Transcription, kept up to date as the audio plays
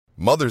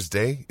Mother's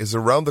Day is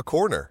around the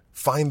corner.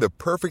 Find the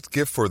perfect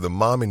gift for the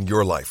mom in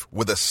your life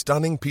with a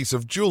stunning piece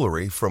of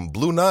jewelry from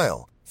Blue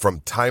Nile.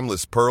 From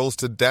timeless pearls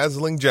to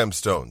dazzling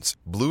gemstones,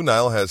 Blue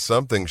Nile has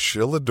something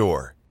she'll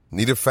adore.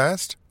 Need it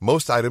fast?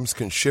 Most items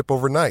can ship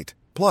overnight.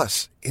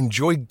 Plus,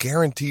 enjoy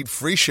guaranteed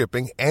free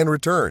shipping and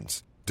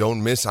returns.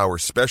 Don't miss our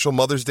special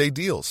Mother's Day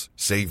deals.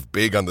 Save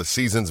big on the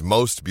season's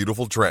most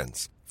beautiful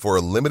trends. For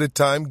a limited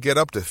time, get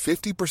up to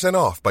 50%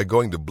 off by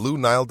going to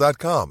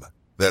BlueNile.com.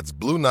 That's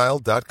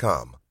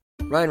BlueNile.com.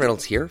 Ryan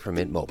Reynolds here from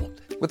Mint Mobile.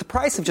 With the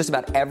price of just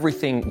about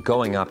everything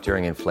going up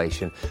during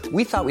inflation,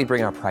 we thought we'd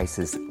bring our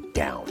prices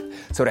down.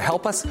 So to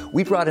help us,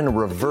 we brought in a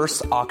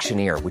reverse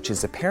auctioneer, which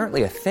is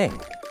apparently a thing.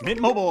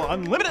 Mint Mobile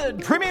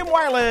Unlimited Premium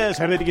Wireless.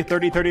 How to get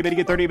 30, 30, bit to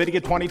get 30, bit to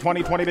get 20,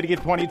 20, 20, bit to get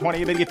 20,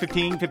 20, bit to get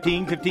 15,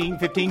 15, 15,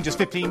 15, just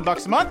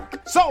 $15 a month?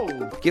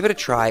 Sold! Give it a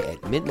try at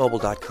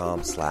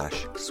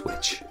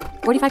mintmobile.com/switch.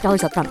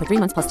 $45 up front for 3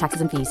 months plus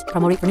taxes and fees.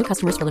 Promo rate for new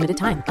customers for limited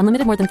time.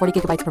 Unlimited more than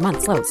 40 gigabytes per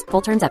month. Slows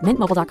full terms at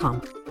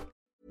mintmobile.com.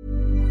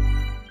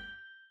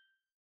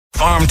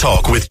 Farm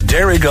Talk with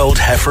Dairygold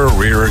Heifer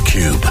Rearer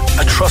Cube,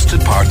 a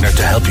trusted partner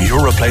to help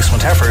your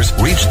replacement heifers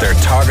reach their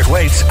target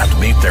weights and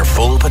meet their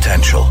full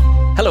potential.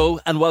 Hello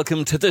and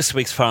welcome to this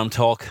week's Farm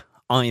Talk.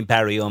 I'm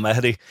Barry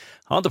O'Mahony.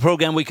 On the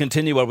programme we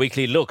continue our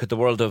weekly look at the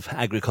world of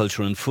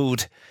agriculture and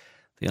food.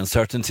 The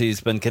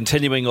uncertainty's been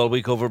continuing all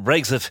week over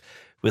Brexit,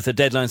 with a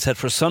deadline set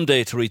for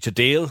Sunday to reach a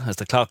deal as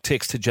the clock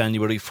ticks to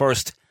January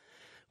 1st.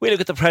 We look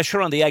at the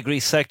pressure on the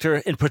agri-sector,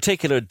 in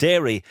particular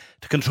dairy,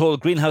 to control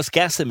greenhouse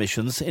gas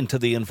emissions into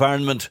the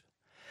environment.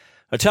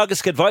 Our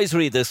Teagasc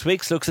Advisory this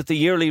week looks at the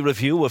yearly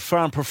review of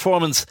farm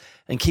performance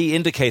and key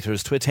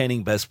indicators to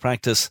attaining best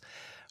practice.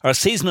 Our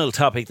seasonal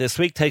topic this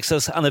week takes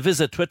us on a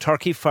visit to a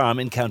turkey farm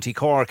in County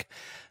Cork.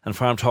 And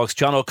Farm Talk's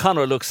John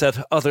O'Connor looks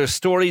at other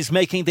stories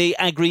making the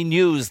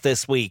agri-news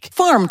this week.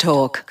 Farm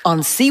Talk on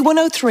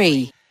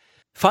C103.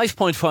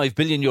 €5.5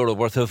 billion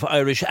worth of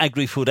Irish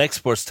agri-food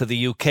exports to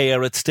the UK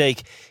are at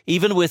stake,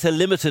 even with a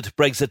limited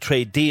Brexit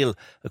trade deal,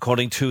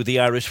 according to the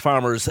Irish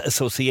Farmers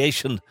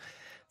Association.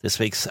 This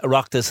week's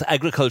Oireachtas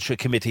Agriculture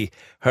Committee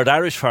heard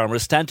Irish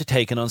farmers stand to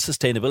take an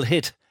unsustainable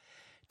hit.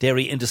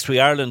 Dairy Industry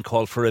Ireland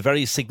called for a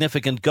very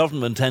significant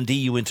government and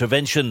EU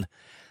intervention.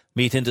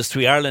 Meat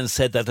Industry Ireland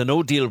said that a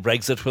no-deal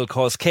Brexit will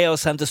cause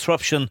chaos and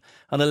disruption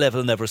on a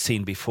level never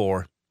seen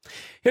before.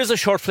 Here's a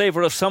short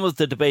flavour of some of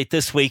the debate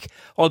this week,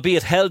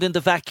 albeit held in the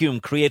vacuum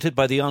created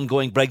by the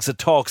ongoing Brexit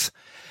talks.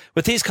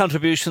 With these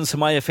contributions from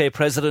IFA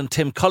President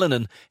Tim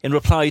Cullinan in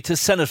reply to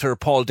Senator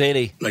Paul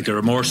Daly. There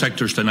are more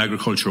sectors than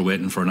agriculture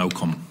waiting for an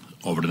outcome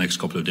over the next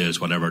couple of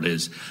days, whatever it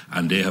is,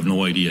 and they have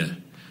no idea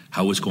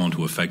how it's going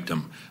to affect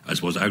them. I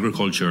suppose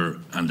agriculture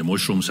and the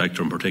mushroom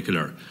sector in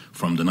particular,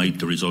 from the night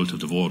the result of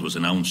the vote was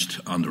announced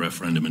on the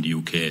referendum in the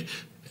UK,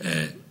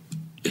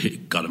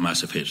 it got a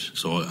massive hit.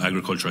 So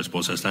agriculture, I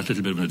suppose, has that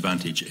little bit of an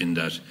advantage in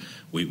that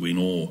we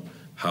know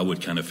how it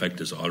can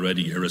affect us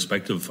already,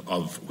 irrespective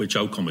of which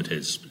outcome it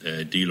is,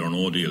 deal or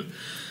no deal.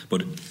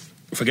 But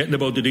forgetting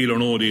about the deal or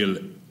no deal,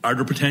 are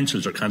there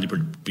potentials or can there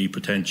be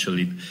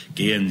potentially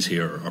gains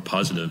here or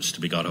positives to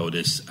be got out of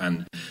this?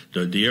 And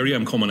the area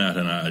I'm coming at,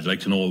 and I'd like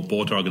to know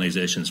both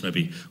organisations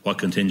maybe what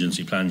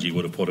contingency plans you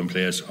would have put in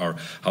place or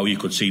how you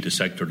could see the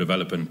sector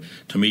developing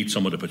to meet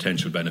some of the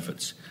potential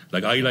benefits.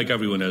 I, like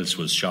everyone else,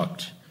 was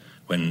shocked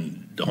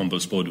when the humble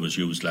spud was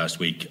used last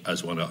week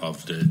as one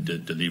of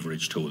the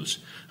leverage tools,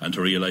 and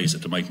to realise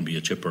that there mightn't be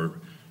a chipper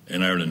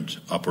in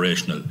Ireland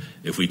operational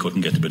if we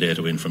couldn't get the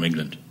potato in from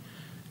England.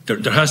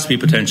 There has to be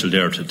potential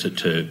there for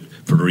the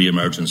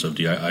re-emergence of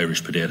the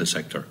Irish potato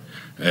sector,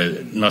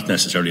 not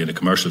necessarily on a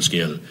commercial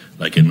scale.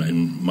 Like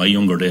in my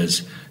younger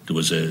days, there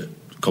was a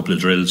couple of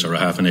drills or a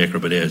half an acre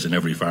of potatoes in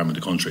every farm in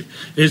the country.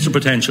 Is there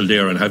potential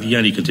there, and have you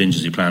any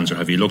contingency plans, or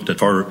have you looked at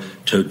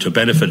to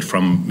benefit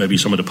from maybe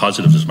some of the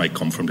positives that might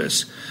come from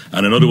this?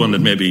 And another one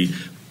that maybe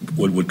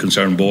would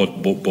concern both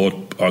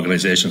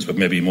organisations, but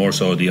maybe more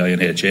so the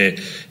INHA,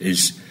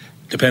 is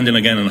depending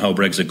again on how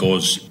Brexit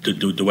goes,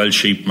 the Welsh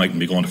sheep mightn't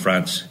be going to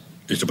France.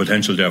 Is there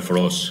potential there for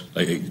us?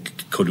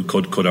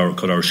 Could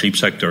our sheep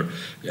sector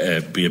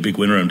be a big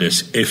winner in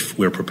this if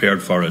we're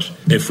prepared for it,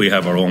 if we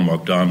have our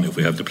homework done, if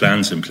we have the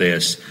plans in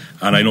place?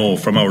 And I know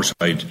from our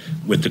side,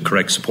 with the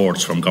correct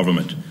supports from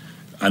government,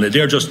 and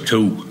they're just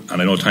two,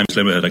 and I know time's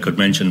limited, I could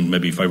mention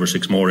maybe 5 or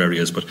 6 more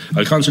areas, but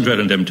I'll concentrate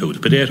on them two, the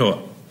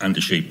potato and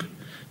the sheep.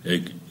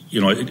 Could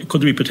there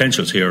be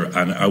potentials here,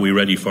 and are we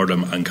ready for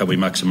them, and can we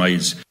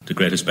maximise the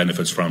greatest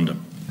benefits from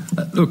them?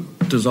 Look,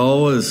 there's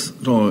always,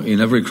 in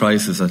every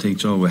crisis, I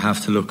think, we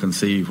have to look and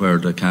see where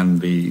there can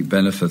be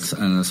benefits.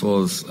 And I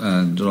suppose,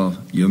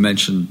 you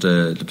mentioned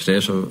the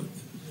potato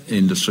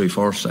industry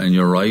first, and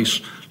you're right.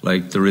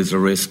 There is a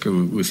risk.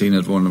 We've seen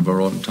it. One of our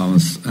own,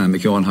 Thomas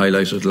McEwan,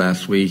 highlighted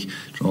last week.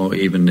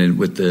 Even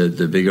with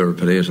the bigger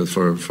potatoes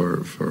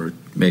for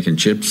making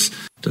chips,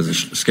 there's a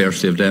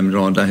scarcity of them.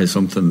 That is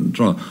something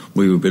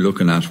we would be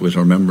looking at with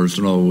our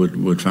members.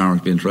 Would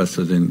farmers be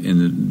interested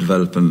in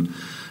developing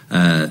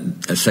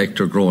a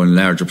sector growing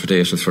larger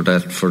potatoes for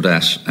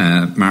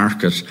that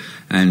market?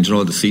 and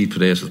the seed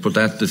potatoes. But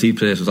the seed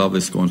potatoes is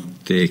obviously going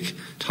to take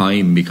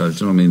time because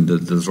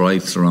there's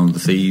rights around the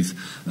seeds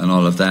and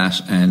all of that.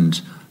 And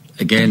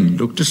again,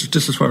 look, this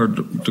is where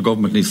the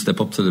government needs to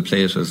step up to the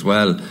plate as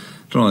well.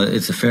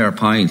 It's a fair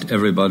point.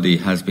 Everybody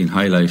has been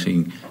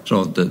highlighting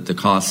the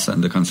costs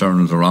and the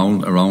concerns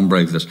around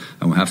Brexit,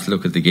 and we have to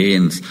look at the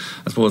gains.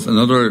 I suppose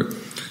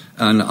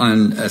and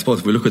I suppose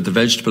if we look at the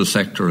vegetable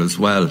sector as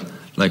well,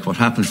 like what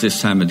happens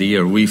this time of the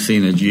year, we've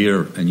seen it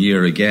year and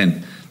year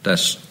again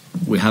that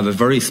we have a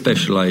very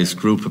specialised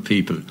group of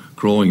people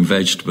growing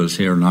vegetables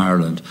here in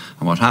Ireland,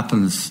 and what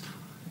happens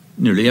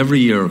nearly every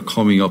year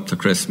coming up to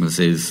Christmas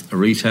is a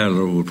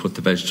retailer will put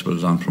the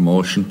vegetables on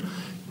promotion.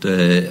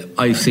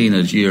 I've seen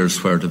it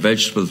years where the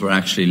vegetables were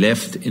actually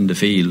left in the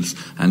fields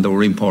and they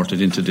were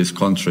imported into this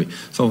country.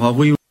 So what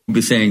we would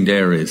be saying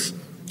there is,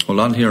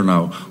 hold on here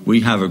now, we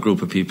have a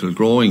group of people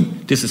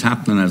growing, this is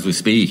happening as we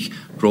speak,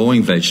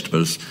 growing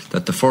vegetables,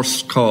 that the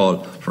first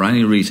call for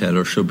any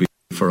retailer should be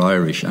for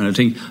Irish. And I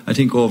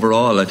think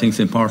overall, I think it's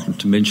important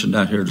to mention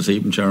that here this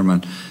evening,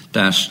 Chairman,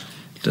 that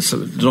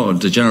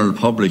the general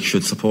public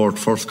should support.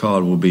 First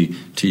call will be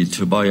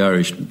to buy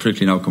Irish,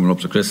 particularly now coming up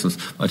to Christmas.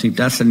 I think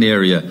that's an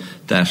area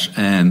that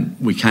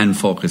we can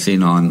focus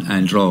in on,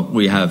 and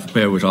we have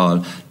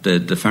wherewithal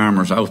the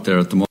farmers out there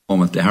at the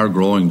moment. They are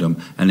growing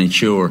them and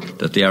ensure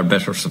that they are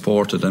better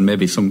supported, and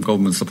maybe some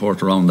government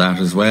support around that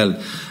as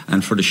well.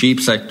 And for the sheep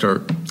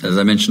sector, as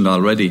I mentioned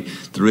already,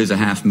 there is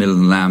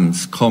 500,000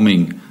 lambs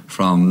coming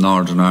from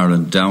Northern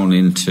Ireland down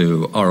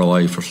into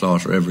ROI for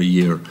slaughter every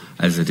year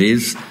as it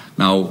is.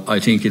 Now, I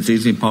think it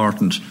is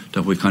important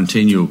that we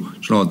continue,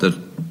 that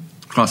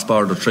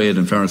cross-border trade,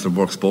 in fairness, it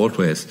works both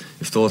ways.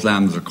 If those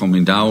lambs are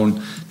coming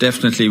down,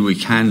 definitely we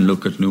can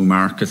look at new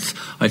markets.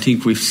 I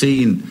think we've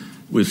seen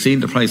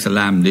the price of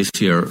lamb this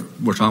year.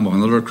 We're talking about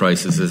another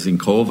crisis is in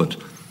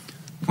COVID.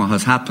 What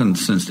has happened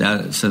since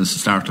the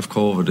start of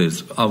COVID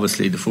is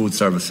obviously the food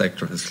service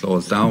sector has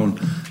closed down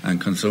and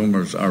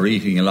consumers are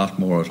eating a lot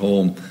more at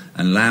home,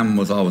 and lamb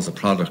was always a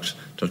product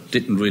that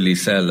didn't really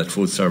sell at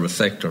food service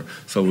sector.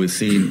 So we've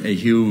seen a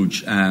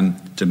huge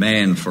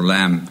demand for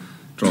lamb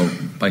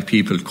by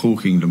people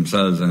cooking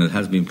themselves, and it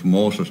has been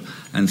promoted.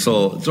 And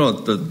so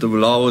there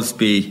will always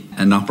be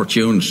an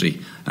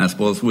opportunity, I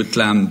suppose, with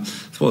lamb,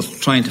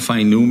 trying to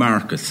find new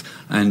markets.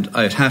 And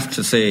I'd have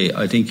to say,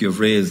 I think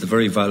you've raised a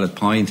very valid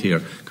point here,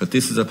 because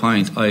this is a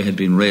point I had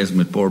been raising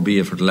with Bord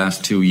Bia for the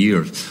last 2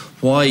 years.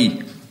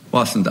 Why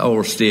wasn't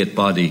our state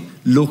body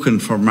looking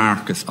for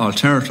markets,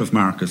 alternative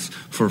markets,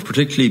 for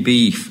particularly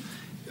beef,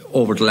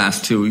 over the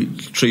last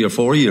 3 or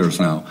 4 years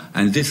now?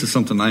 And this is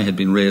something I had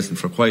been raising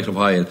for quite a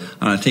while,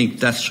 and I think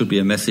that should be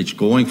a message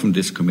going from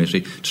this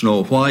committee to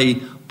know why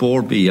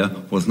Bord Bia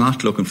was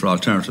not looking for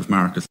alternative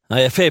markets.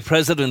 IFA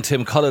President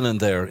Tim Cullinan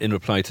there in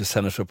reply to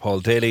Senator Paul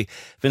Daly.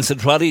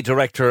 Vincent Roddy,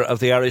 Director of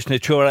the Irish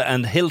Natura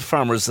and Hill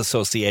Farmers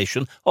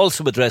Association,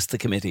 also addressed the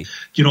committee.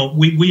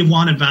 We have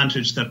one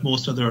advantage that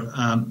most other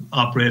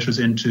operators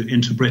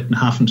into Britain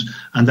haven't,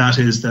 and that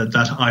is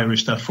that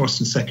Irish, that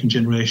first and second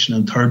generation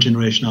and third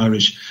generation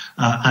Irish.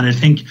 And I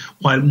think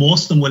while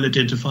most of them will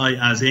identify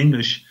as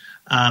English,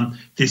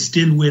 they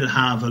still will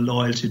have a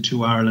loyalty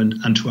to Ireland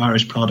and to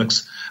Irish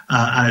products.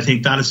 And I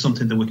think that is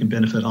something that we can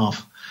benefit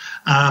off.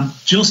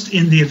 Just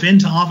in the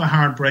event of a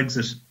hard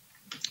Brexit,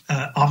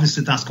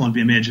 obviously that's going to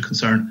be a major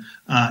concern.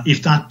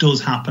 If that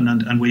does happen,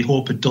 and we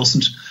hope it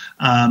doesn't,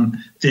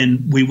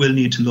 then we will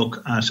need to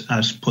look at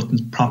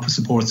putting proper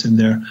supports in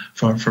there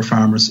for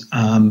farmers,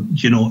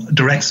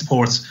 direct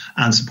supports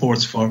and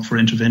supports for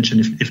intervention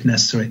if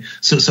necessary.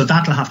 So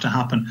that'll have to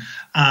happen.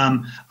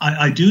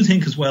 I do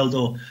think as well,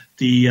 though,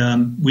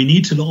 we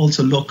need to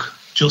also look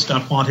just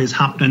at what is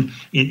happening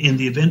in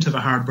the event of a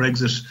hard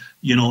Brexit.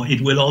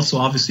 It will also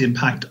obviously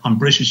impact on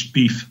British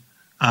beef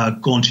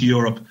going to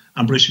Europe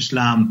and British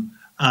lamb.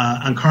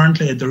 And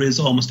currently there is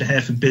almost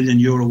 €500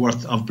 million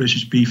worth of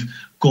British beef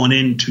going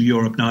into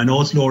Europe. Now, I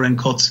know it's lower end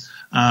cuts,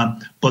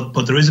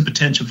 but there is a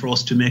potential for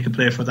us to make a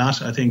play for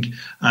that, I think,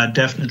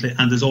 definitely.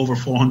 And there's over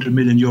 €400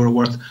 million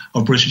worth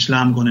of British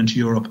lamb going into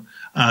Europe.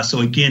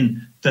 So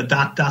again,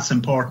 that's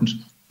important.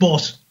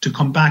 But to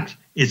come back,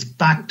 it's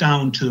back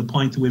down to the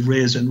point that we've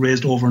raised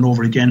over and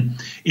over again,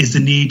 is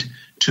the need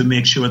to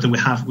make sure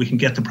that we can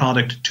get the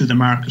product to the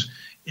market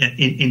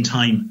in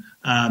time.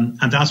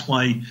 And that's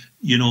why,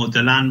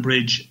 the land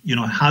bridge,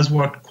 has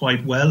worked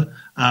quite well.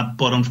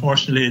 But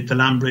unfortunately, the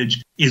land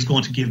bridge is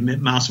going to give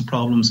massive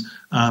problems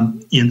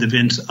in the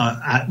event,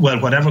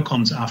 whatever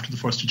comes after the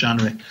 1st of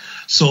January.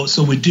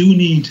 So we do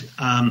need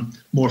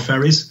more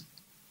ferries.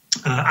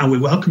 And we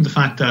welcome the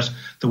fact that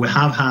we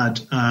have had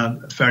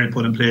a ferry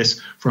put in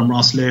place from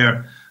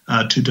Rosslare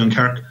to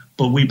Dunkirk,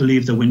 but we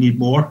believe that we need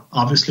more.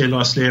 Obviously,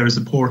 Rosslare is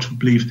a port, we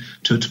believe,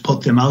 to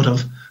put them out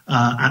of,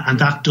 and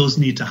that does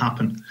need to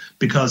happen,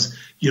 because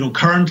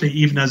currently,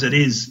 even as it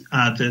is,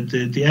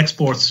 the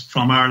exports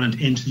from Ireland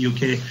into the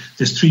UK,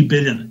 there's 3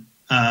 billion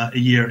a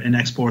year in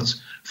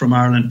exports from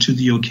Ireland to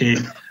the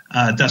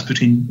UK. That's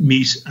between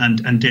meat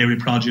and dairy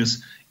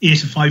produce.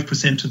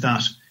 85% of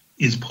that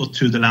is put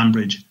through the land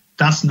bridge.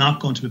 That's not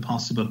going to be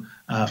possible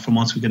from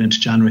once we get into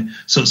January.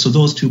 So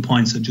those 2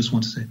 points I just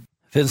want to say.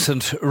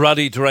 Vincent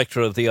Roddy,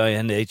 Director of the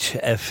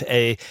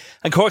INHFA.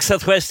 And Cork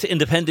South West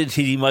Independent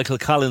TD Michael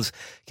Collins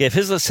gave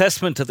his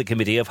assessment to the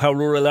committee of how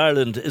rural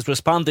Ireland is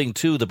responding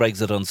to the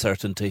Brexit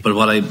uncertainty. But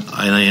what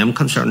I am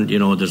concerned,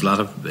 there's a lot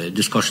of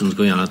discussions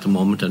going on at the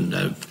moment,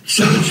 and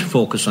so much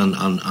focus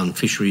on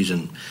fisheries,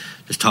 and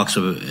there's talks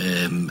of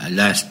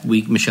last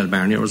week Michelle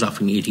Barnier was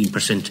offering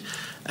 18%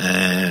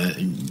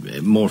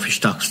 more fish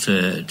stocks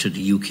to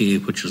the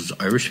UK, which was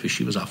Irish fish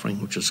she was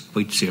offering, which is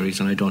quite serious,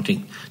 and I don't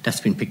think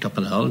that's been picked up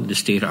at all in the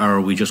state. Or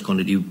are we just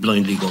going to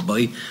blindly go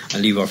by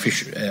and leave our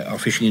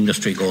fishing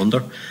industry go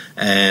under?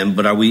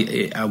 But are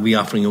we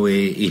offering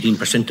away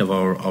 18% of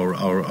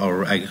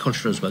our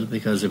agriculture as well?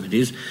 Because if it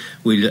is,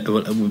 we have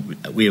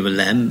a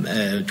lamb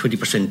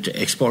 20%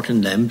 export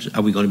in lambs.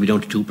 Are we going to be down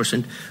to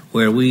 2%?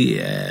 Where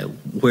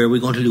are we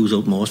going to lose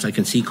out most? I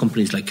can see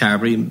companies like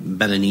Carberry,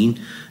 Ballineen,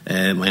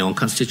 my own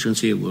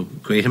constituency, were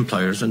great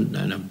employers and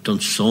have done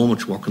so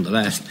much work in the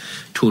last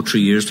 2 or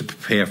 3 years to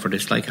prepare for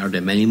this. Are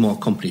there many more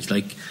companies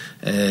like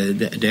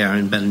they are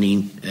in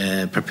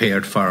Ballineen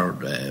prepared for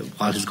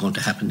what is going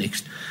to happen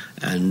next?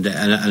 And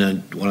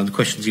one of the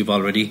questions you've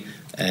already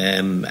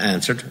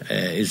answered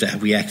is that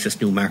have we accessed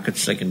new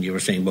markets, like you were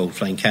saying about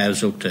flying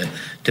calves out to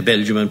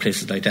Belgium and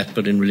places like that,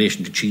 but in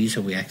relation to cheese,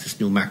 have we accessed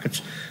new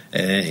markets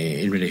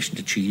in relation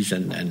to cheese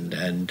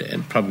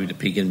and probably the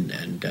pig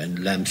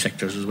and lamb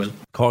sectors as well?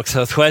 Cork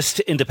South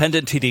West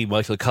Independent TD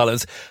Michael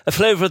Collins. A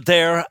flavour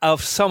there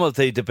of some of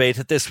the debate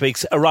at this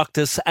week's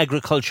Oireachtas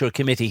Agriculture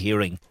Committee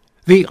hearing.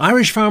 The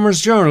Irish Farmers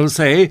Journal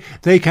say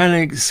they can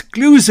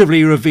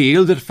exclusively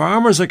reveal that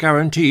farmers are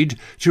guaranteed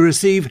to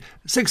receive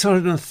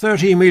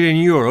 €630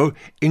 million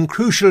in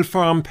crucial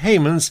farm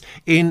payments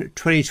in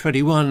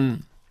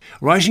 2021.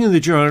 Writing in the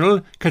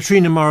Journal,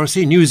 Katrina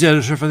Morrissey, news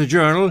editor for the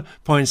Journal,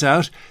 points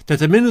out that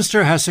the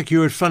Minister has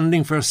secured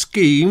funding for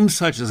schemes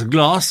such as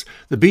GLOS,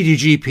 the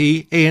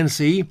BDGP,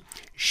 ANC,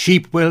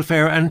 sheep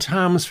welfare and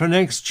TAMS for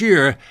next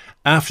year,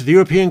 after the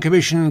European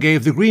Commission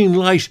gave the green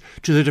light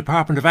to the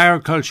Department of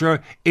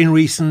Agriculture in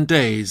recent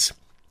days.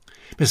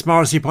 Ms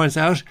Morrissey points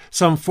out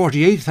some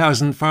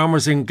 48,000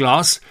 farmers in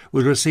GLOS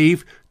will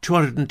receive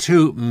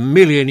 €202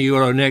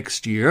 million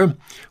next year,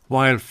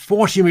 while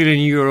 €40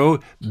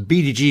 million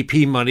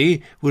BDGP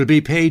money will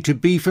be paid to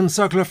beef and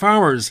suckler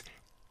farmers.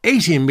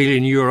 €80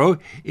 million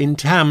in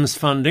TAMS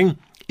funding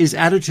is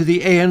added to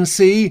the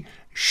ANC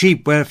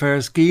sheep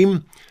welfare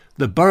scheme,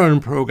 the Burren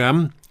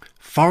programme,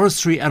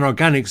 forestry and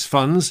organics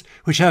funds,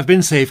 which have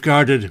been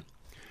safeguarded.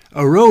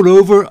 A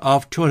rollover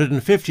of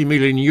 €250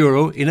 million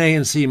in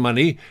ANC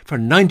money for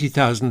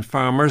 90,000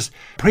 farmers,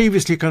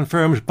 previously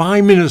confirmed by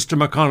Minister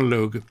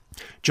McConalogue.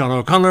 John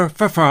O'Connor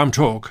for Farm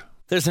Talk.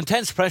 There's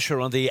intense pressure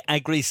on the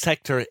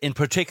agri-sector, in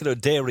particular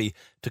dairy,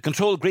 to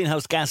control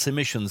greenhouse gas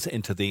emissions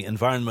into the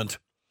environment.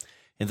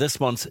 In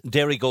this month's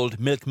Dairygold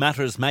Milk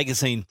Matters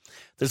magazine,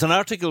 there's an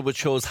article which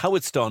shows how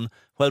it's done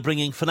while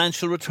bringing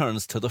financial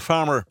returns to the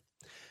farmer.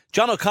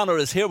 John O'Connor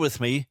is here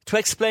with me to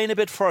explain a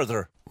bit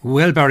further.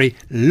 Well, Barry,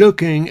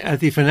 looking at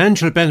the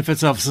financial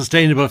benefits of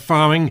sustainable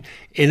farming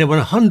in a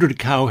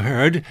 100-cow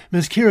herd,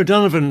 Ms Ciara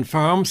Donovan,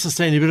 Farm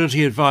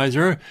Sustainability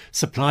Advisor,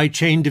 Supply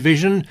Chain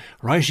Division,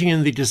 writing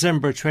in the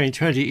December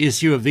 2020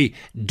 issue of the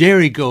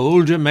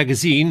Dairygold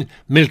magazine,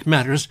 Milk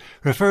Matters,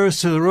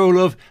 refers to the role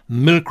of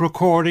milk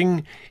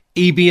recording,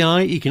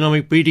 EBI,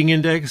 Economic Breeding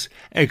Index,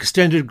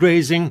 extended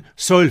grazing,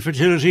 soil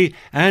fertility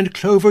and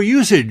clover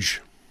usage.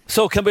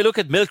 So can we look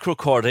at milk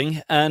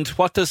recording, and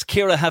what does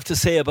Ciara have to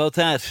say about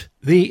that?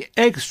 The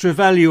extra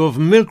value of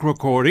milk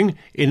recording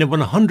in a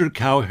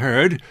 100-cow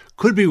herd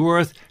could be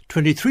worth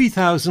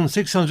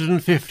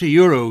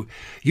 €23,650.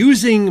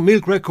 Using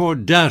milk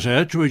record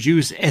data to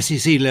reduce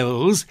SEC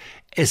levels,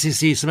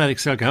 SEC somatic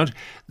cell count,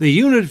 the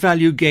unit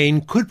value gain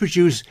could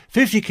produce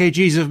 50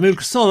 kgs of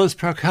milk solids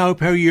per cow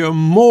per year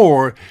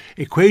more,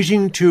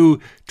 equating to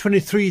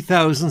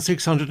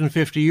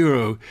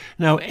 €23,650.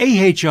 Now,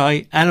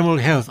 AHI Animal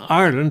Health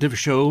Ireland have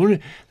shown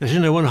that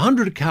in a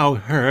 100-cow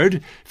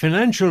herd,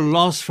 financial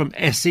loss from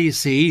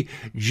SEC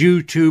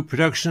due to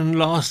production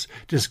loss,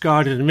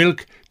 discarded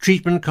milk,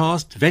 treatment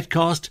cost, vet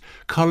cost,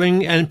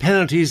 culling and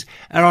penalties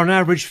are on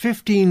average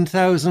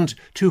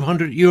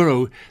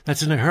 €15,200.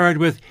 That's in a herd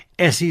with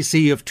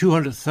SEC of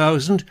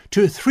 200,000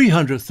 to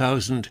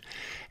 300,000.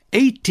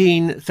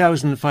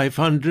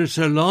 18,500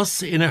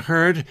 loss in a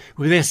herd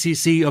with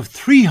SEC of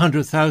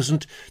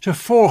 300,000 to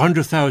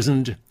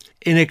 400,000.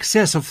 In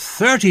excess of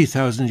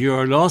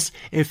 €30,000 loss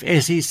if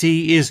SEC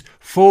is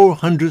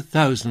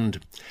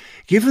 400,000.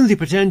 Given the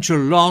potential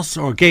loss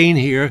or gain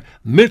here,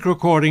 milk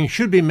recording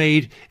should be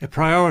made a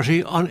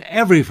priority on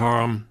every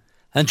farm.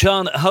 And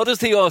John, how does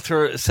the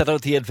author set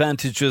out the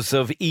advantages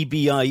of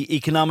EBI,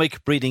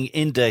 Economic Breeding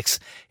Index,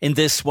 in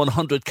this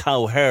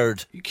 100-cow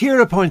herd?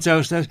 Ciara points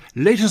out that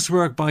latest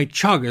work by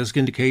Teagasc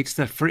indicates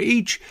that for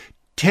each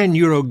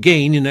 €10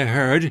 gain in a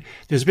herd,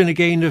 there's been a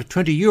gain of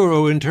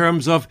 €20 in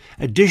terms of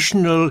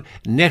additional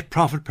net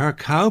profit per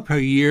cow per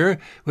year,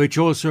 which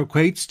also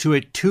equates to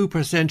a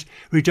 2%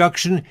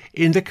 reduction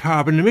in the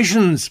carbon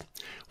emissions.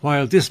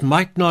 While this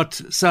might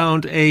not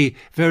sound a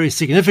very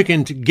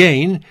significant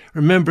gain,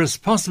 remember it's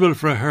possible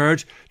for a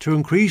herd to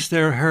increase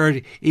their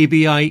herd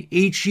EBI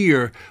each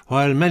year,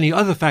 while many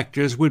other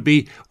factors would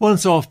be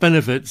once-off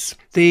benefits.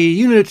 The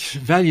unit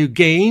value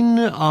gain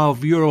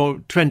of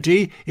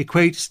 €20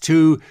 equates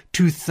to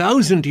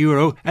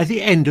 €2,000 at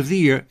the end of the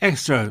year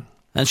extra.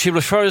 And she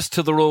refers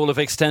to the role of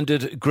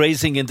extended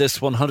grazing in this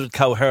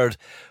 100-cow herd,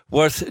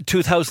 worth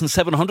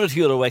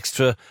 €2,700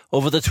 extra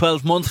over the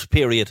 12-month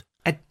period.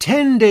 A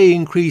 10-day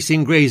increase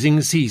in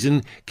grazing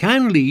season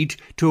can lead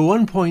to a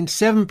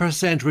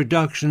 1.7%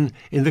 reduction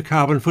in the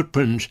carbon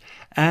footprint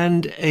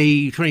and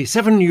a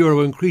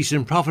 €27 increase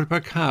in profit per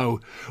cow.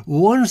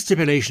 One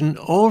stipulation: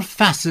 all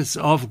facets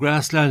of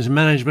grassland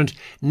management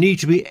need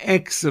to be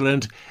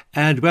excellent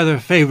and weather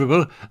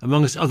favourable,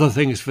 amongst other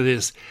things for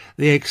this.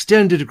 The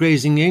extended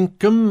grazing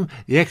income,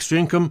 the extra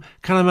income,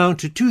 can amount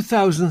to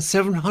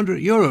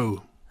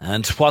 €2,700.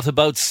 And what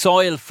about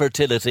soil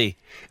fertility?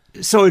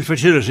 Soil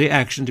fertility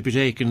action to be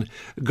taken.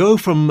 Go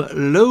from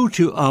low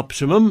to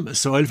optimum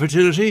soil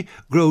fertility,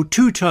 grow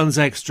 2 tonnes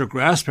extra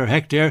grass per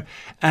hectare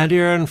and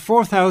earn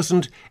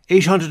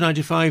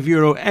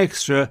 €4,895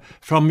 extra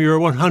from your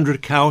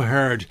 100-cow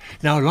herd.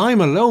 Now, lime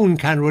alone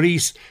can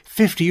release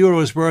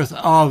 €50 worth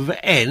of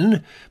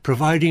N,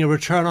 providing a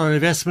return on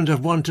investment of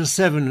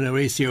 1:7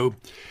 ratio.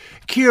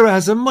 Ciara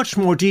has a much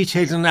more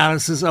detailed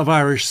analysis of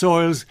Irish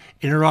soils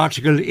in her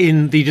article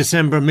in the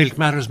December Milk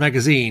Matters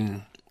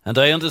magazine. And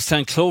I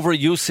understand clover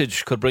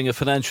usage could bring a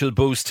financial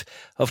boost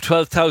of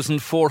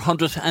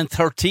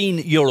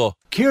 €12,413.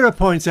 Ciara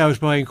points out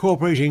by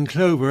incorporating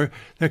clover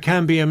there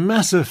can be a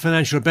massive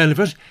financial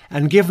benefit,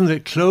 and given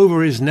that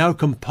clover is now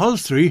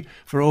compulsory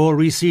for all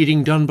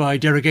reseeding done by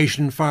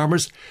derogation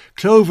farmers,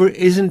 clover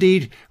is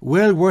indeed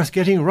well worth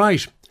getting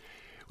right.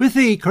 With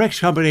the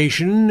correct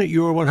combination,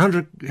 your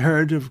 100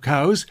 herd of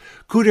cows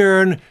could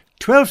earn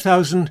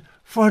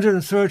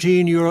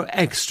 €12,413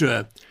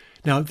 extra.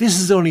 Now, this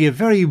is only a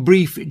very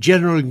brief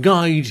general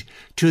guide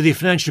to the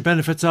financial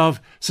benefits of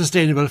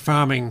sustainable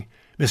farming.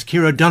 Miss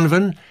Ciara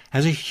Donovan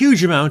has a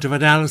huge amount of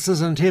analysis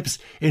and tips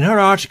in her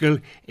article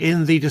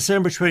in the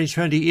December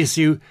 2020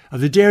 issue of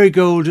the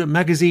Dairygold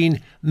magazine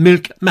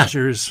Milk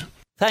Matters.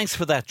 Thanks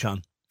for that,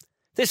 John.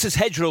 This is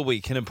Hedgerow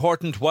Week, an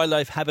important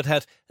wildlife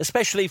habitat,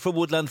 especially for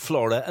woodland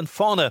flora and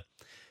fauna.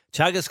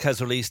 Teagasc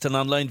has released an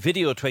online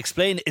video to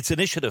explain its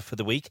initiative for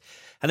the week,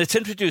 and it's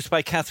introduced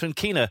by Catherine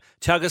Keena,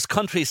 Teagasc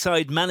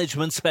Countryside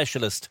Management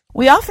Specialist.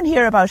 We often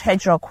hear about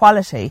hedgerow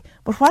quality,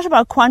 but what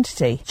about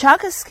quantity?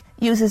 Teagasc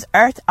uses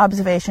Earth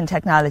observation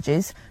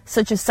technologies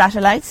such as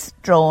satellites,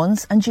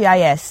 drones and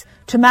GIS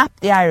to map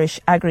the Irish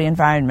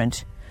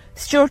agri-environment.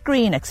 Stuart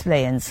Green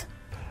explains.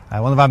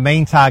 One of our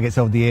main targets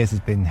over the years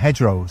has been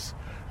hedgerows,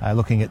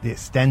 looking at the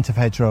extent of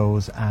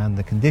hedgerows and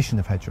the condition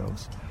of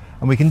hedgerows.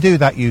 And we can do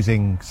that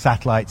using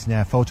satellites and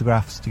air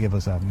photographs to give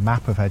us a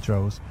map of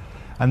hedgerows.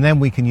 And then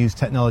we can use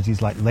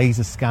technologies like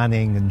laser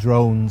scanning and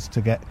drones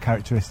to get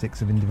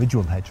characteristics of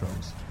individual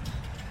hedgerows.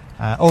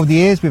 Over the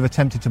years, we've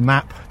attempted to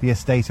map the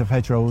estate of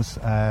hedgerows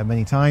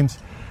many times,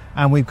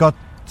 and we've got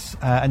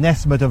an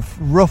estimate of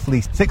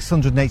roughly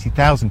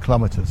 680,000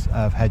 kilometres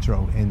of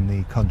hedgerow in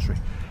the country.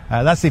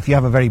 That's if you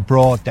have a very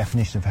broad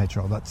definition of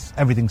hedgerow. That's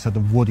everything sort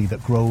of woody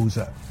that grows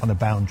on a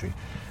boundary.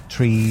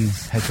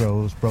 Trees,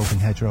 hedgerows, broken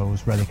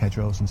hedgerows, relic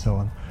hedgerows and so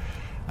on.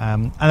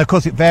 And of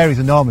course it varies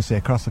enormously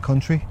across the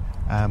country.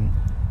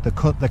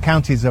 The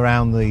counties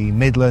around the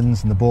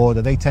Midlands and the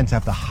border, they tend to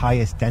have the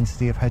highest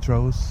density of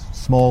hedgerows,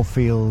 small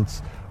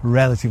fields,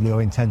 relatively low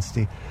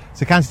intensity.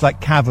 So counties like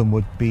Cavan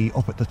would be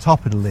up at the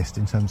top of the list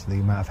in terms of the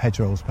amount of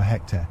hedgerows per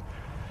hectare.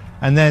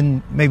 And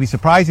then, maybe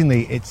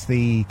surprisingly, it's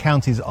the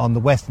counties on the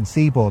western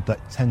seaboard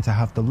that tend to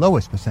have the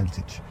lowest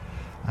percentage.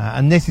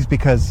 And this is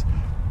because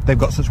they've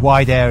got such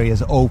wide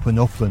areas, open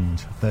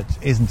upland, that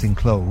isn't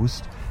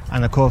enclosed.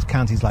 And of course,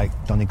 counties like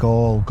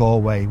Donegal,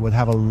 Galway would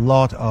have a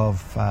lot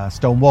of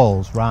stone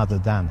walls rather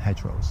than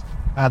hedgerows.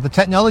 The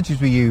technologies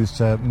we use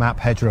to map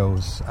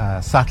hedgerows,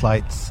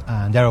 satellites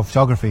and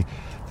aerophotography,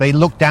 they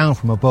look down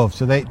from above,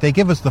 so they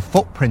give us the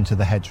footprint of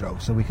the hedgerow,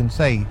 so we can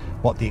say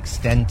what the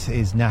extent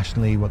is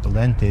nationally, what the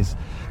length is.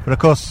 But of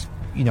course,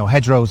 you know,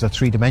 hedgerows are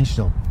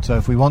three-dimensional, so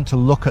if we want to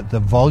look at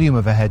the volume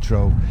of a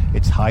hedgerow,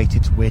 its height,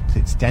 its width,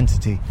 its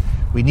density,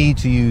 we need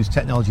to use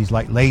technologies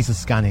like laser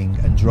scanning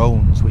and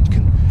drones, which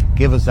can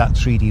give us that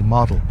 3D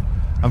model.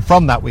 And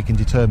from that we can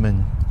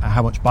determine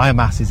how much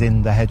biomass is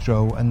in the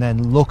hedgerow, and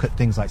then look at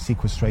things like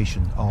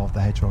sequestration of the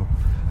hedgerow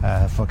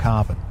for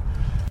carbon.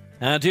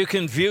 And you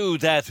can view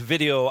that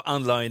video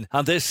online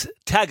on this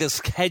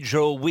Teagasc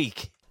Hedgerow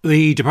Week.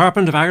 The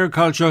Department of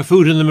Agriculture,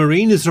 Food and the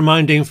Marine is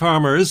reminding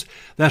farmers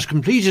that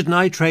completed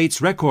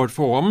nitrates record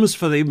forms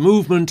for the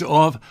movement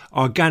of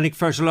organic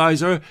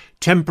fertiliser,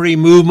 temporary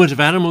movement of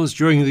animals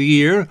during the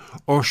year,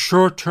 or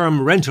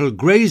short-term rental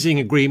grazing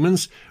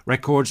agreements,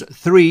 records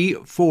 3,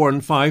 4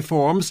 and 5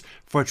 forms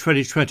for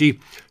 2020,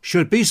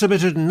 should be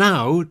submitted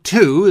now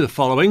to the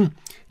following: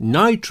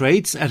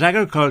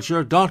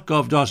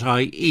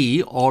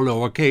 nitrates@agriculture.gov.ie, all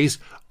lowercase,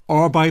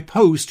 or by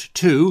post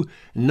to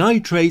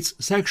Nitrates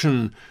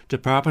Section,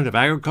 Department of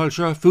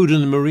Agriculture, Food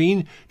and the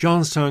Marine,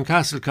 Johnstown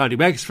Castle, County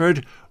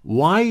Wexford,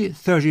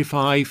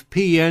 Y35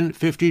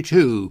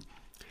 PN52.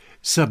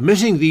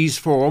 Submitting these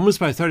forms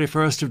by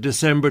 31st of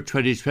December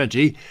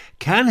 2020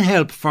 can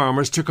help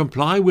farmers to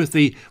comply with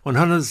the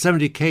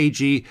 170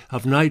 kg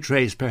of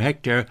nitrates per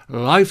hectare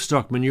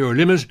livestock manure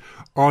limit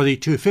or the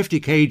 250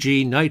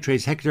 kg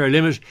nitrates hectare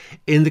limit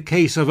in the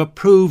case of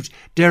approved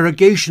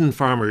derogation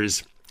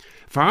farmers.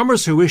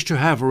 Farmers who wish to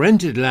have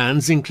rented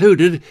lands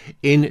included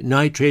in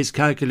nitrates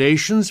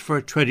calculations for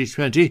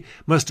 2020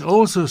 must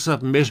also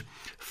submit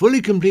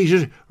fully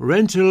completed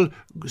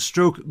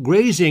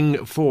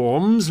rental/grazing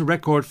forms,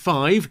 record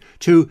 5,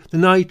 to the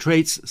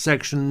nitrates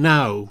section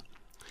now.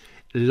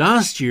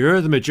 Last year,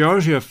 the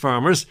majority of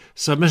farmers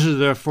submitted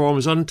their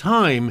forms on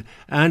time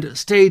and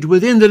stayed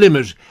within the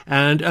limit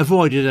and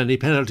avoided any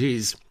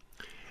penalties.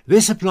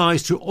 This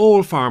applies to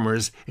all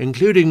farmers,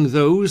 including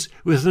those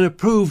with an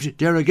approved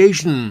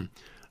derogation.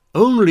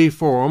 Only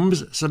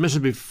forms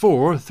submitted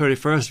before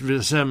 31st of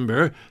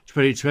December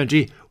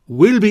 2020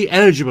 will be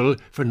eligible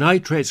for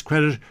nitrates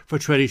credit for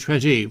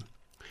 2020.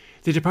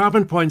 The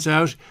department points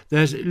out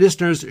that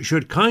listeners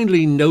should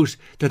kindly note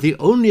that the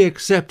only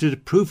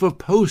accepted proof of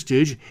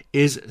postage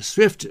is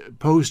Swift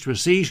Post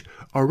Receipt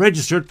or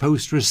Registered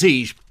Post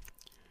Receipt.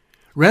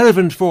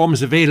 Relevant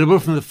forms available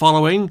from the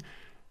following: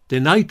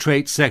 the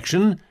nitrates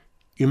section.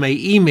 You may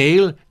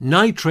email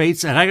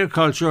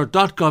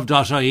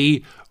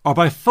nitrates@agriculture.gov.ie or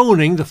by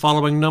phoning the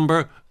following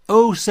number: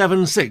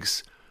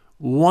 076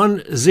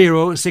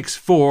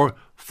 1064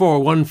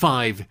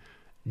 415.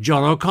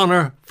 John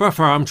O'Connor for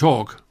Farm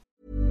Talk.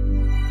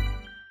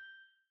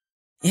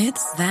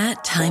 It's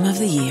that time of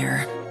the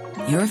year.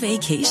 Your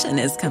vacation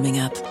is coming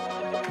up.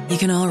 You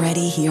can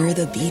already hear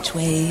the beach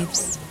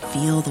waves,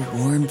 feel the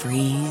warm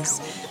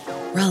breeze,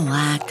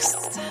 relax,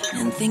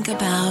 and think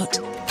about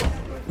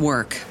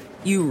work.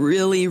 You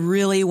really,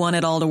 really want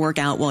it all to work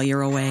out while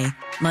you're away.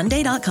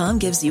 Monday.com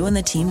gives you and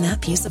the team that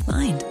peace of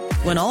mind.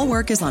 When all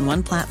work is on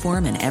one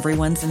platform and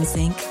everyone's in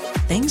sync,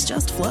 things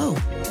just flow.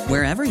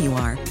 Wherever you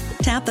are,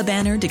 tap the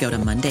banner to go to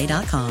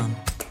Monday.com.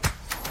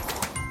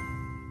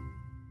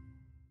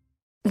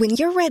 When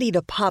you're ready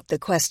to pop the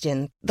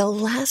question, the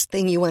last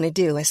thing you want to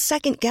do is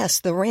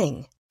second-guess the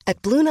ring.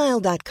 At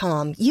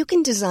BlueNile.com, you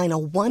can design a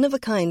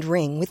one-of-a-kind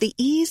ring with the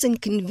ease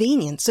and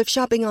convenience of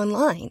shopping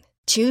online.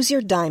 Choose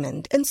your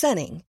diamond and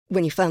setting.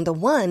 When you find the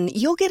one,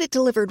 you'll get it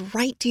delivered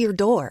right to your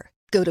door.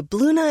 Go to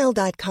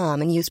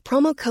BlueNile.com and use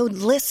promo code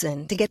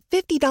LISTEN to get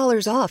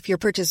 $50 off your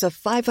purchase of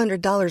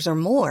 $500 or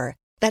more.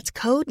 That's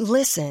code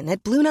LISTEN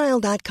at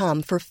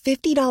BlueNile.com for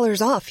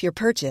 $50 off your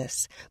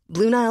purchase.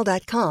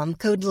 BlueNile.com,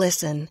 code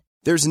LISTEN.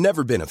 There's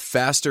never been a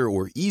faster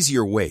or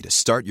easier way to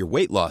start your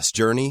weight loss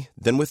journey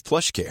than with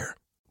PlushCare.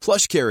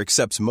 PlushCare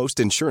accepts most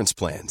insurance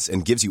plans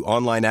and gives you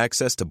online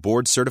access to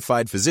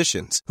board-certified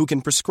physicians who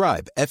can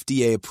prescribe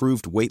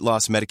FDA-approved weight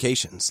loss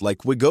medications like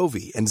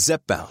Wegovy and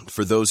Zepbound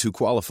for those who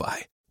qualify.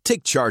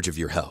 Take charge of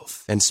your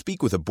health and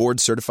speak with a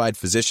board-certified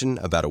physician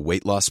about a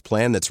weight loss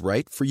plan that's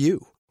right for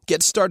you.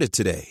 Get started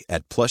today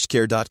at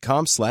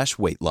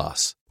plushcare.com/weight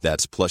loss.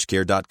 That's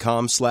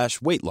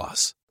plushcare.com/weight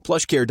loss.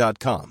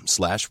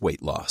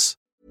 plushcare.com/weight loss.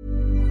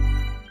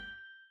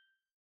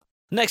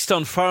 Next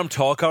on Farm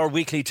Talk, our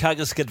weekly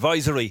Teagasc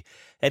advisory.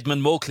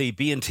 Edmund Moakley,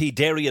 B&T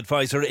Dairy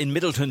Advisor in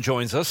Middleton,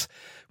 joins us.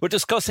 We're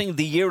discussing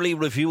the yearly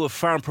review of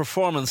farm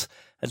performance.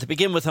 And to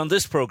begin with on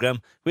this programme,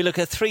 we look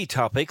at 3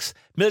 topics: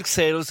 milk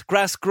sales,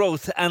 grass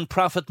growth and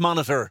profit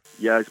monitor.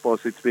 Yeah, I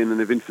suppose it's been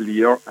an eventful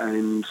year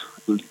and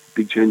a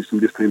big change from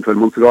this time 12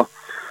 months ago.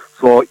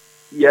 So,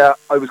 yeah,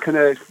 I was kind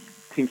of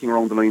thinking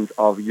around the lines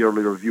of a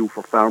yearly review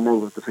for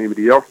farmers at the time of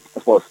the year. I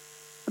suppose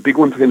the big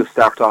one to kind of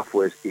start off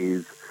with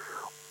is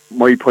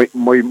my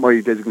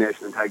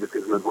designation in Teagasc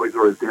as an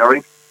advisor is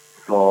dairy.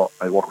 So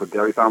I work with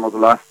dairy farmers a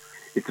lot.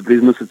 It's a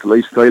business, it's a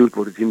lifestyle,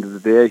 but at the end of the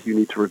day, you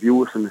need to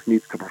review it and it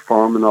needs to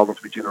perform in order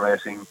to be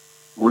generating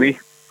money,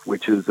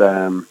 which is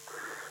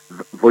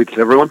vital to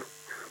everyone.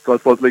 So I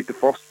suppose like the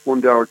first one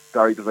there,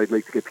 Barry, that I'd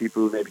like to get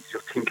people maybe to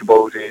just think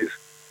about is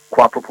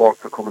crop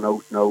reports are coming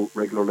out now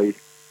regularly,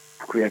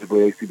 created by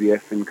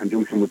ICBF in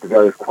conjunction with the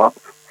various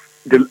crops.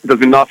 There's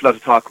been an awful lot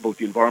of talk about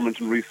the environment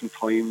in recent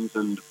times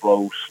and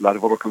about a lot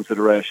of other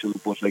considerations,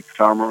 but like the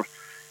farmer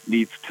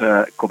needs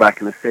to go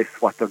back and assess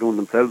what they're doing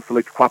themselves. So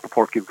like the crop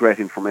report gives great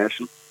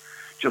information.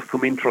 Just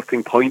some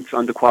interesting points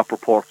on the crop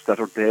reports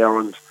that are there,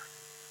 and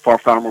for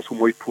farmers who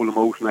might pull them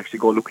out and actually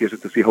go look at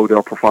it to see how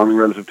they're performing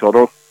relative to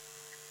others.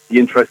 The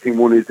interesting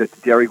one is that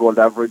the Dairy Gold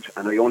average,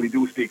 and I only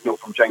do speak now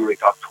from January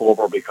to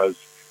October because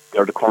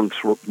They're the current,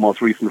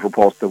 most recent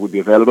reports that would be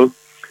available.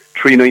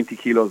 390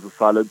 kilos of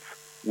solids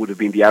would have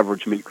been the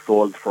average milk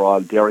sold for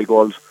all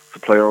Dairygold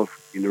suppliers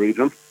in the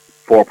region.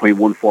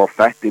 4.14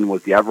 fat then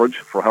was the average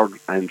for herd,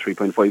 and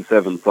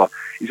 3.57. So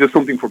it's just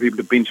something for people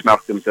to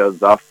benchmark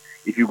themselves off.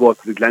 If you go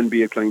to the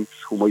Glanbia clients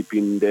who might be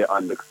in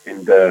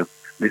the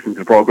listening to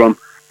the programme,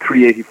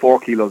 384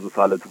 kilos of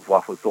solids was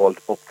what was sold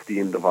up to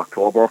the end of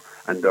October,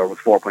 and there was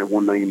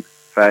 4.19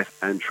 fat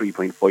and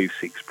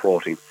 3.56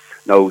 protein.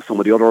 Now, some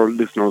of the other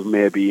listeners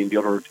may be in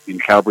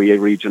Carbery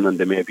region, and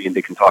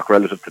they can talk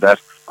relative to that.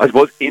 I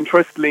suppose,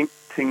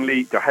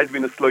 interestingly, there has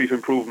been a slight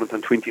improvement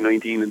in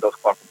 2019 in those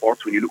crop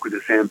reports. When you look at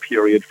the same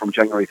period from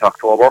January to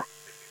October,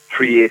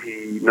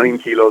 389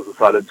 kilos of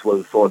solids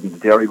was sold in the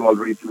Dairygold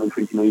region in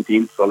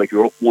 2019, so like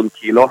you're up 1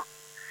 kilo.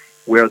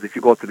 Whereas if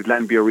you go to the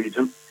Glanbia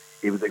region,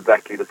 it was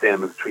exactly the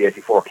same as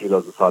 384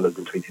 kilos of solids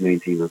in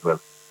 2019 as well.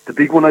 The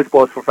big one, I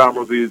suppose, for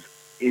farmers is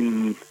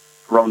in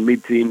around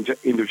mid to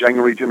end of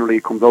January generally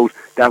it comes out.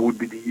 That would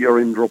be the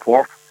year-end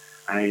report,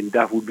 and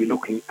that would be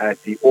looking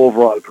at the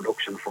overall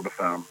production for the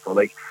farm. So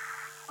like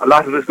a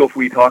lot of the stuff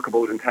we talk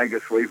about in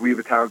Teagasc, right, we have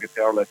a target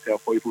there, let's say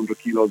 500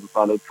 kilos of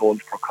solids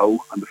sold per cow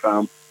on the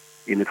farm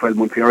in a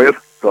 12-month period.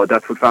 So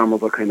that's what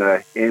farmers are kind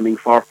of aiming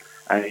for.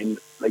 And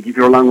like if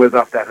you're a long ways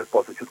off that, I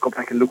suppose, just go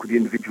back and look at the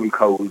individual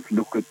cows,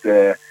 look at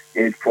the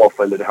age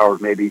profile of the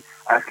herd, maybe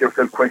ask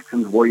yourself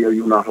questions, why are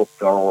you not up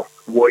there, or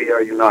why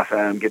are you not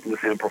getting the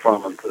same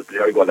performance as the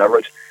Dairygold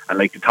average? And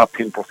like the top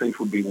 10%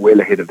 would be well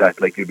ahead of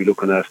that. Like you'd be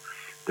looking at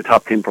the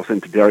top 10%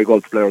 of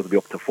Dairygold players would be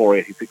up to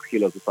 486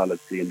 kilos of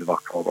solids at the end of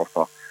October.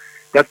 So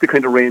that's the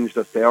kind of range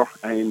that's there.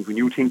 And when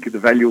you think of the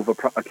value of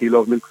a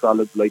kilo of milk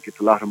solids, like it's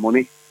a lot of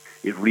money,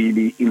 it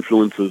really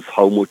influences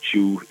how much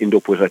you end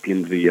up with at the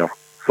end of the year.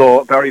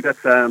 So Barry,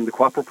 that's the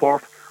crop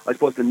report. I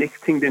suppose the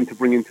next thing then to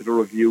bring into the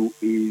review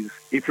is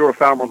if you're a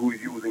farmer who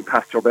is using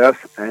pasture base,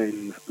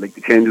 and like the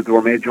changes that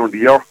were made during the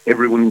year,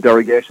 everyone in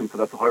derogation, so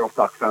that's the higher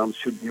stock farms,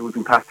 should be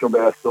using pasture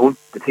base soon.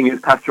 The thing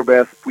is, pasture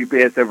base, we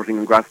base everything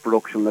on grass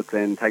production, let's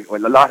say,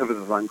 well, a lot of it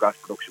is on grass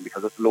production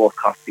because it's the lowest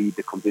cost feed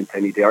that comes into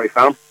any dairy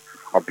farm,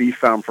 or beef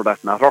farm for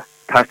that matter.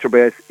 Pasture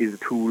base is a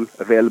tool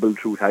available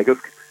through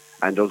Teagasc,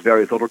 and there's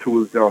various other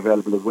tools that are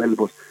available as well,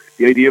 but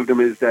the idea of them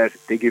is that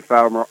they give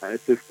farmer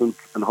assistance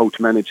on how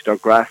to manage their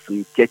grass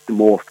and get the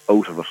most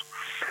out of it.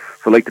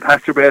 So like the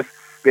pasture base,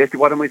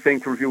 basically what am I saying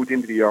to review at the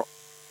end of the year?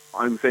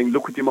 I'm saying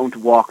look at the amount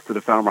of walks that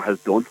the farmer has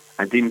done,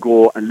 and then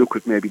go and look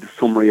at maybe the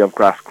summary of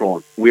grass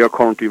grown. We are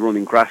currently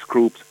running grass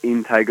groups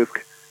in Teagasc.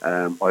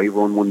 I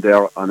run one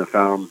there on a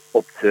farm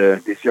up to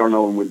this year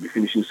now, and we'll be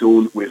finishing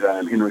soon with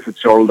Henry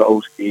Fitzgerald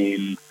out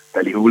in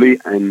Ballyhooly,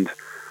 and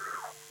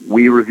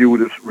we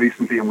reviewed it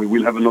recently, and we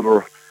will have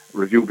another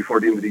review before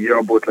the end of the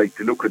year, but like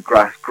to look at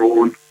grass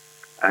grown,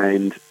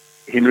 and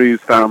Henry's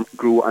farm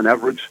grew on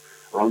average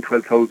around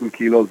 12,000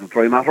 kilos of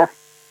dry matter.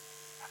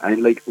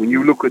 And like when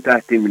you look at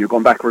that, then when you're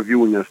going back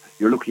reviewing it,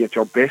 you're looking at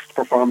your best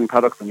performing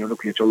paddocks and you're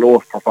looking at your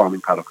lowest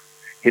performing paddocks.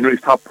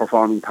 Henry's top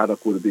performing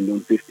paddock would have been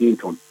doing 15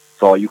 tonne.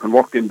 So you can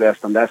work in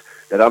based on that.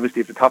 That obviously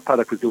if the top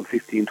paddock was doing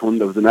 15 tonne,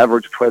 there was an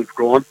average of 12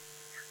 grown.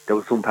 There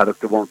was some paddocks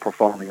that weren't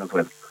performing as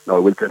well. Now I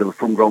will say there was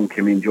some ground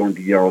came in during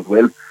the year as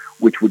well,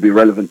 which would be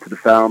relevant to the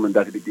farm, and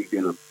that'd be digged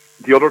in on.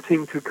 The other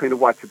thing to kind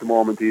of watch at the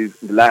moment is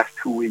in the last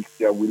 2 weeks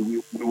there,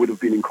 we would have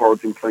been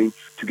encouraging clients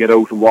to get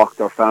out and walk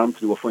their farm to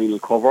do a final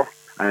cover.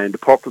 And the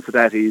purpose of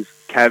that is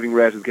calving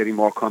rate is getting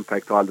more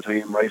compact all the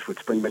time, right, with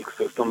spring milk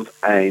systems.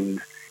 And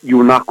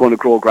you're not going to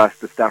grow grass at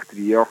the start of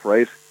the year,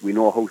 right? We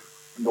know how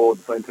low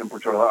the soil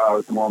temperatures are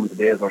at the moment. The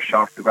days are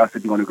short, the grass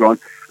isn't going to grow,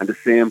 and the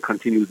same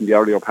continues in the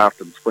earlier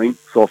part of the spring.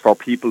 So for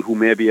people who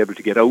may be able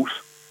to get out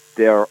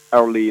there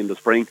early in the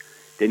spring,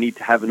 they need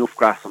to have enough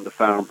grass on the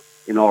farm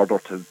in order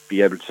to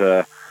be able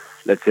to,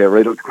 let's say,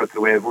 right out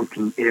the way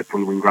until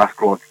April when grass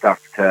growth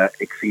starts to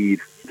exceed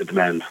the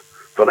demand.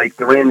 So like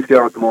the range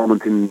there at the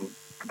moment in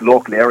the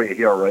local area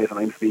here, right, and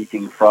I'm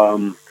speaking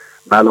from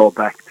Mallow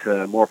back to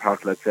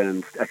Moorpark, let's say,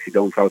 and actually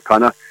down South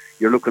Connacht,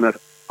 you're looking at,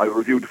 I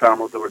reviewed the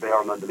farmers that were there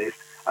and on the list,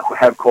 and we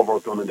have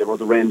covers done, and there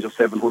was a range of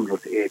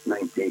 700 to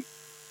 890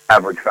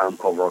 average farm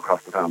cover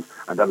across the farm,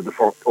 and that was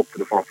up to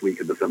the first week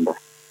of December.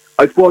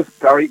 I suppose,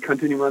 Barry,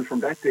 continuing on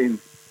from that then,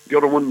 the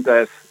other one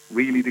that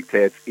really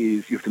dictates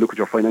is you have to look at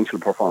your financial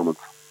performance.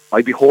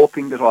 I'd be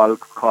hoping that all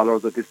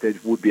callers at this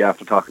stage would be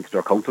after talking to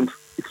their accountant.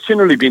 It's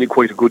generally been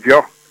quite a good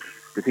year.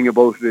 The thing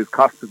about it is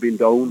costs have been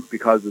down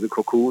because of the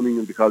cocooning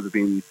and because of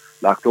being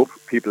locked up.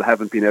 People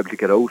haven't been able to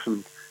get out,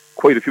 and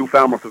quite a few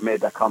farmers have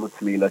made that comment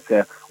to me. Let's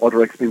say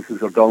other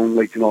expenses are down,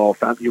 like, you know,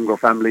 younger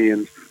family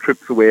and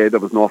trips away, there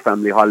was no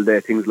family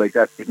holiday, things like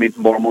that. It means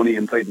more money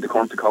inside the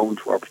current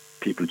account where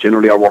people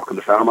generally are working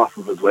the farm off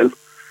of as well.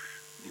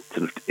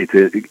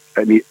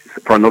 It's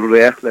for another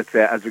day, let's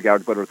say, as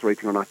regards whether it's the right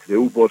thing or not to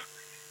do, but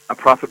a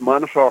profit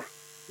monitor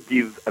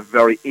gives a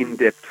very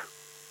in-depth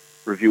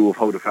review of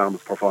how the farm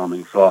is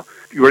performing. So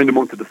you're in the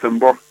month of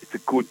December, it's a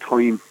good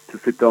time to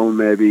sit down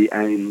maybe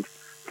and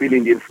fill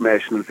in the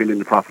information and fill in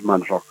the profit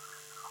monitor.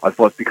 I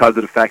suppose because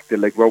of the fact that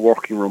like we're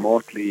working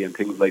remotely and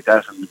things like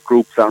that, and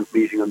groups aren't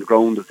meeting on the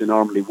ground as they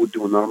normally would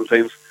do in normal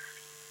times,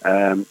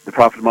 The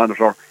profit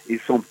monitor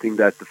is something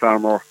that the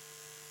farmer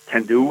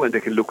can do, and they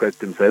can look at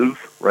themselves,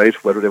 right?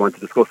 Whether they want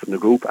to discuss it in a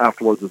group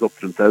afterwards is up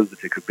to themselves.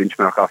 If they could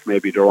benchmark off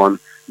maybe their own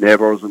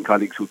neighbours and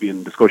colleagues who'd be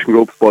in discussion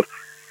groups, but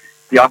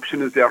the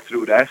option is there to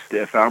do that.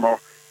 The farmer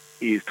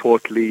is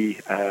totally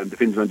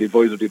depends on the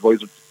advisor. The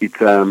advisor,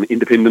 it's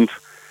independent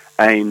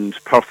and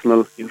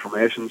personal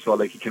information, so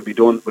like it can be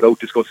done without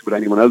discussing with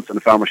anyone else, and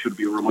the farmer should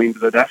be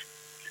reminded of that.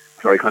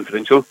 It's very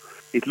confidential.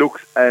 It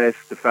looks at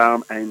the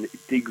farm and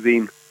it digs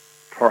in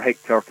per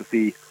hectare to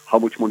see how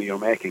much money you're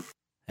making.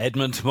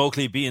 Edmund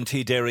Moakley,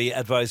 B&T Dairy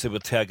Advisor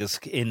with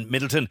Teagasc in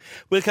Middleton.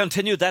 We'll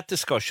continue that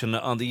discussion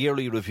on the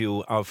yearly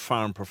review of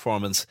farm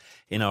performance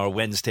in our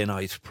Wednesday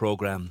night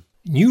programme.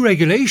 New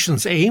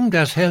regulations aimed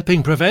at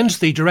helping prevent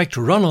the direct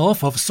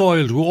runoff of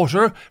soiled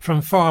water from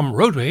farm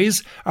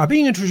roadways are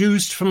being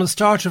introduced from the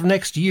start of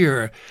next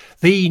year.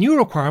 The new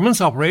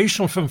requirements,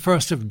 operational from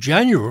 1st of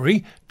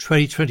January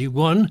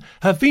 2021,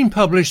 have been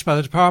published by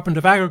the Department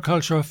of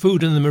Agriculture,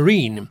 Food and the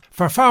Marine.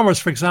 For farmers,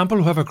 for example,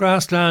 who have a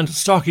grassland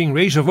stocking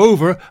rate of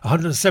over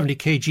 170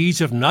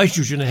 kgs of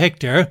nitrogen a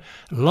hectare,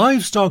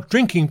 livestock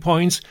drinking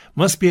points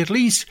must be at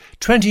least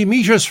 20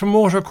 metres from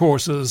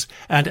watercourses,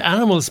 and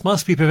animals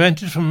must be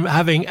prevented from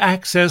having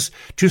access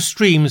to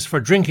streams for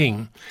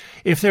drinking.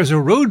 If there's a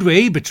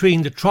roadway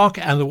between the trough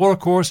and the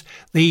watercourse,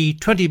 the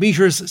 20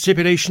 metres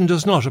stipulation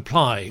does not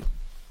apply.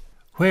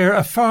 Where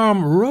a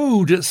farm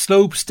road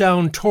slopes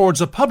down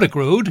towards a public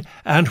road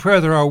and where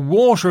there are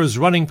waters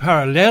running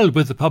parallel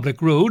with the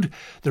public road,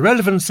 the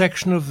relevant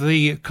section of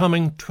the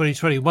coming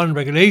 2021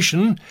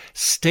 regulation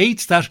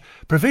states that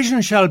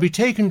provision shall be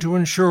taken to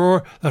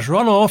ensure that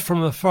runoff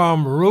from the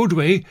farm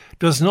roadway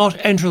does not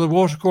enter the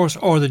watercourse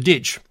or the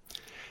ditch.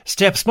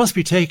 Steps must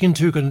be taken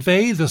to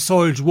convey the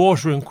soiled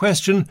water in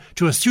question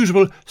to a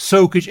suitable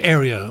soakage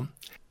area.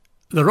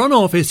 The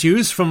runoff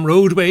issues from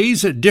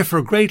roadways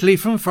differ greatly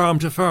from farm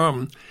to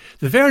farm.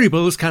 The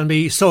variables can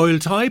be soil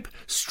type,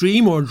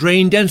 stream or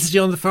drain density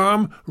on the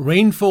farm,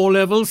 rainfall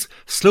levels,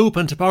 slope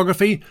and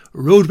topography,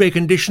 roadway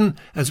condition,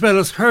 as well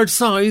as herd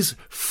size,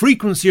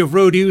 frequency of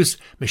road use,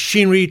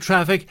 machinery,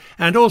 traffic,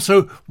 and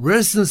also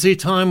residency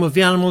time of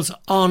the animals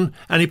on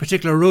any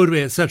particular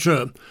roadway,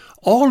 etc.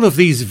 All of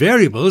these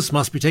variables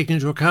must be taken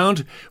into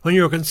account when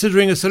you are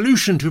considering a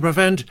solution to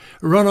prevent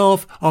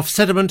runoff of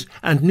sediment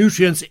and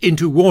nutrients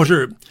into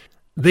water.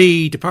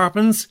 The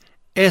department's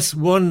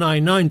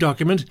S199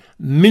 document,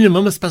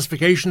 Minimum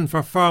Specification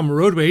for Farm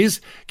Roadways,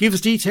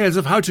 gives details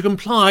of how to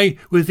comply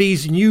with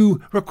these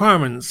new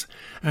requirements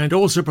and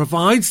also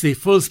provides the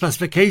full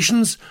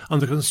specifications on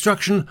the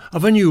construction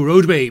of a new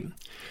roadway.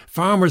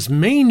 Farmers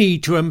may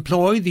need to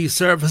employ the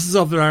services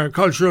of their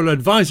agricultural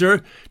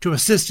advisor to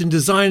assist in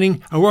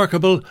designing a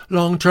workable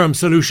long-term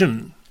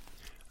solution.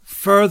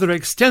 Further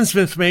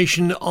extensive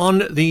information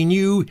on the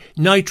new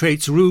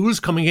nitrates rules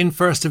coming in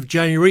 1st of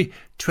January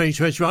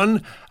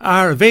 2021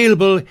 are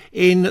available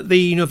in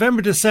the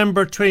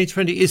November-December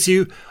 2020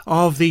 issue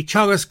of the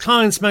Teagasc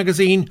Clients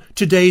magazine,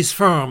 Today's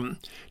Farm.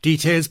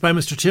 Details by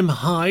Mr Tim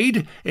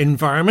Hyde,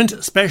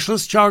 Environment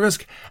Specialist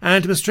Teagasc,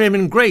 and Mr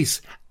Eamon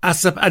Grace,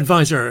 ASSAP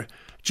Advisor.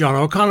 John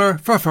O'Connor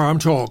for Farm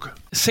Talk.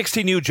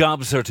 60 new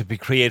jobs are to be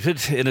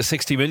created in a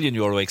 €60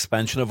 million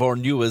expansion of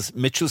Ornua's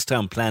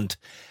Mitchelstown plant.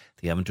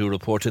 The Amandou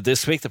reported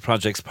this week the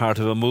project's part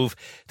of a move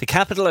to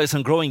capitalise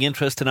on growing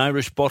interest in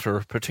Irish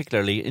butter,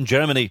 particularly in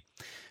Germany.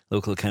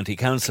 Local County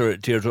Councillor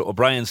Deirdre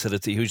O'Brien said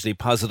it's a hugely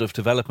positive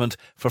development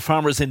for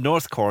farmers in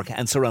North Cork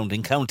and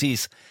surrounding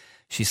counties.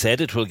 She said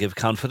it will give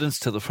confidence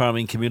to the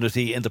farming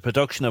community in the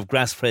production of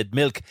grass-fed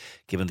milk,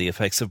 given the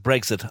effects of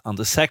Brexit on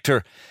the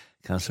sector.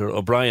 Councillor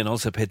O'Brien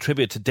also paid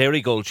tribute to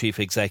Dairygold Chief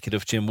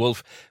Executive Jim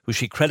Wolfe, who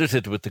she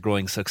credited with the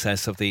growing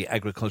success of the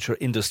agriculture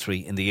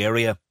industry in the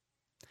area.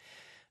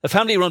 A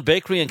family-run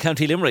bakery in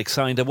County Limerick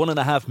signed a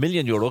 €1.5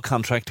 million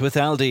contract with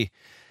Aldi.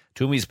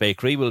 Toomey's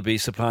Bakery will be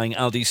supplying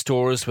Aldi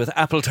stores with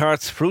apple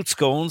tarts, fruit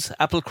scones,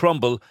 apple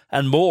crumble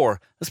and more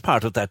as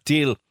part of that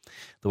deal.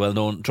 The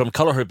well-known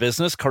Drumculliher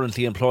business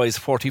currently employs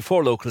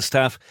 44 local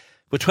staff,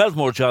 with 12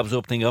 more jobs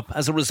opening up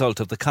as a result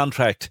of the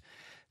contract.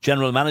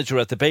 General Manager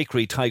at the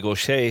bakery, Tygo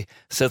O'Shea,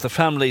 says the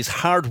family's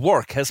hard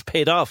work has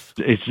paid off.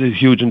 It's a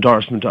huge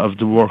endorsement of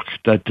the work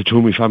that the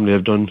Toomey family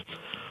have done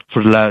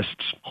for the last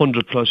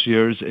 100 plus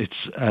years.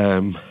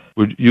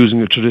 We're using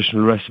the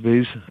traditional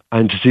recipes,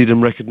 and to see them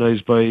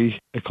recognised by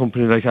a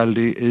company like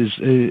Aldi is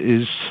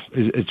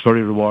it's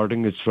very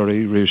rewarding, it's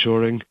very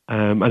reassuring,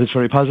 and it's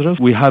very positive.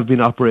 We have been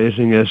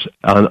operating it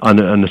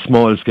on a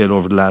small scale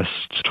over the last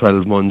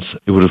 12 months.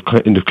 It would have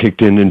kind of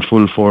kicked in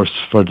full force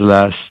for the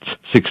last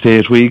 6 to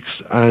 8 weeks,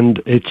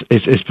 and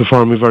it's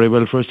performing very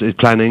well for us. It's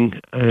planning,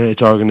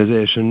 it's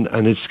organisation,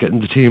 and it's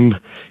getting the team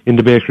in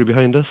the bakery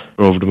behind us.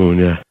 We're over the moon,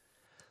 yeah.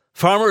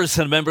 Farmers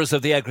and members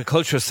of the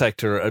agriculture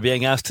sector are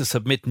being asked to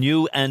submit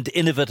new and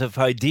innovative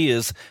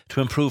ideas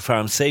to improve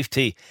farm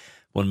safety.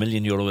 €1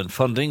 million in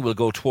funding will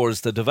go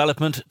towards the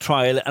development,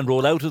 trial and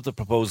roll out of the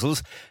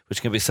proposals,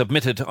 which can be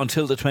submitted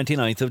until the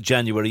 29th of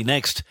January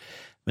next.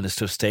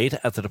 Minister of State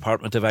at the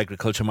Department of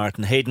Agriculture,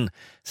 Martin Hayden,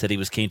 said he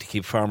was keen to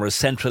keep farmers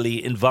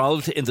centrally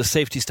involved in the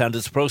safety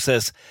standards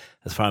process,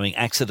 as farming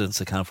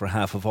accidents account for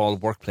half of all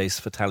workplace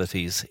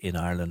fatalities in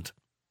Ireland.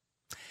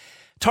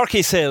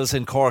 Turkey sales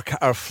in Cork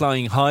are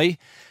flying high.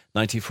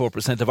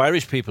 94% of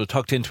Irish people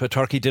tucked into a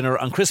turkey dinner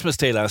on Christmas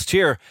Day last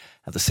year,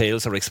 and the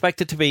sales are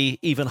expected to be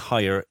even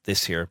higher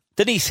this year.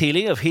 Denise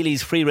Healy of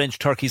Healy's Free Range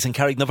Turkeys in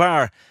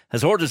Carrignavar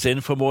has orders in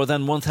for more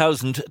than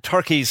 1,000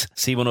 turkeys.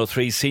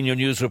 C103 senior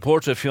news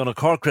reporter Fiona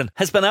Corcoran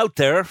has been out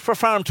there for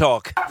Farm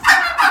Talk.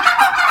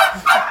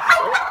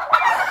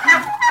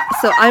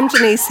 So I'm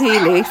Denise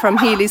Healy from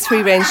Healy's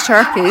Free Range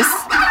Turkeys.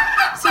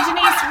 So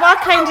Denise, what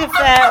kind of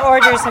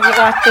orders have you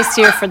got this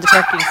year for the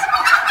turkeys?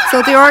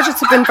 So the orders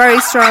have been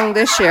very strong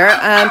this year.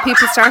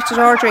 People started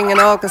ordering in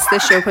August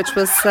this year, which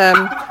was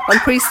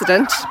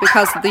unprecedented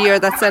because of the year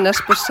that's in it.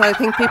 But I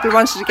think people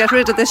wanted to get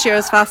rid of this year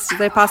as fast as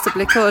they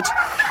possibly could.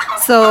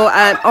 So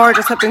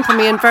orders have been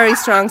coming in very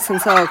strong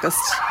since August.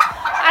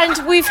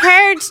 And we've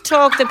heard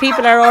talk that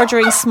people are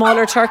ordering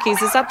smaller turkeys.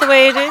 Is that the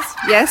way it is?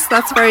 Yes,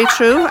 that's very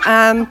true.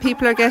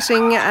 People are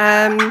getting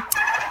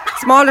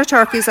smaller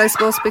turkeys, I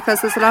suppose,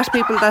 because there's a lot of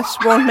people that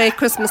won't make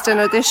Christmas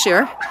dinner this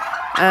year.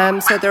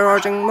 So they're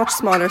ordering much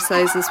smaller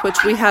sizes,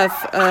 which we have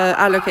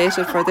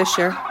allocated for this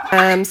year.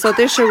 So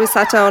this year we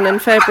sat down in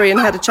February and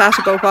had a chat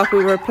about what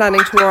we were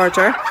planning to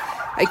order.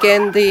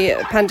 Again, the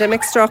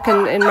pandemic struck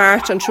in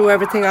March and threw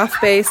everything off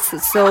base.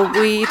 So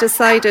we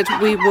decided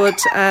we would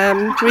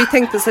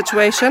rethink the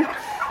situation.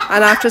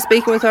 And after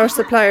speaking with our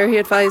supplier, he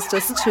advised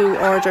us to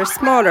order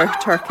smaller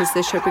turkeys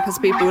this year because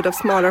people would have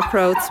smaller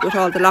crowds with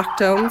all the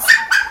lockdowns.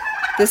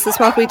 This is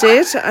what we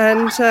did,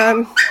 and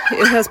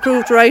it has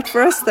proved right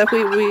for us that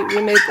we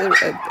made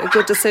a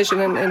good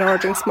decision in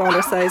ordering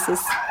smaller sizes.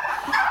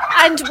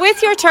 And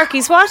with your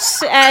turkeys, what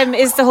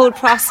is the whole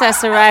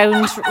process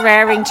around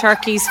rearing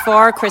turkeys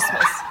for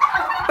Christmas?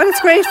 Well, it's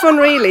great fun,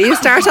 really. You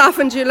start off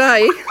in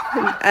July.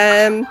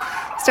 And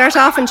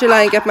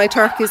get my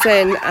turkeys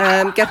in,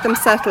 get them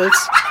settled.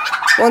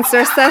 Once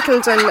they're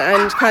settled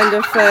and kind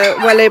of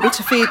well able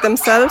to feed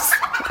themselves,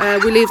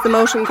 we leave them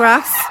out in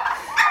grass.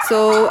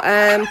 So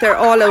they're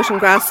all out in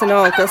grass in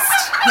August,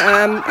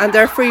 and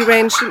they're free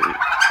range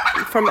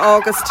from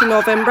August to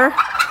November,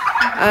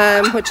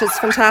 which is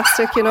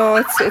fantastic. You know,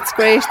 it's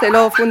great. They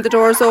love when the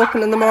doors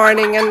open in the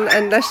morning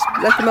and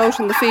let them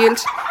out in the field.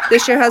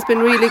 This year has been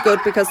really good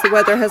because the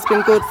weather has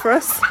been good for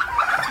us.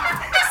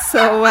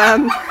 So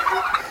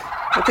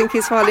I think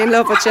he's falling in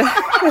love with you.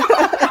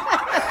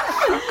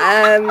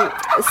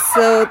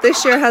 So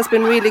this year has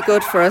been really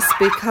good for us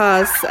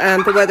because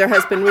the weather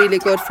has been really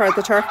good for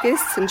the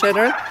turkeys in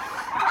general.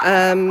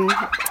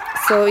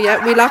 So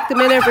yeah, we lock them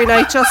in every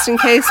night just in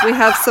case we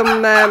have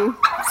some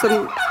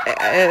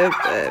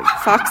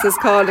foxes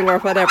calling or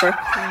whatever.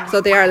 So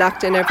they are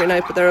locked in every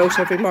night, but they're out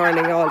every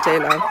morning all day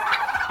long.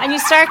 And you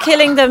start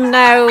killing them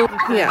now?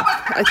 Yeah,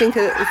 I think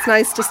it's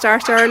nice to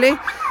start early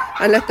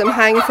and let them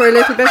hang for a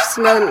little bit,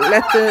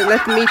 let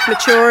the meat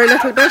mature a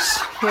little bit,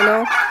 you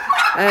know.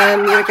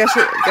 You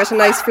get a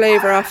nice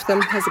flavour off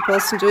them as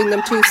opposed to doing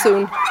them too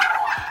soon.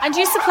 And do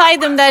you supply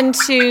them then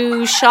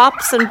to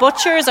shops and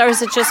butchers, or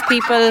is it just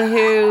people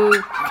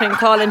who can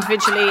call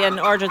individually and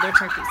order their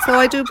turkeys? So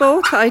I do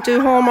both. I do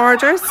home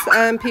orders,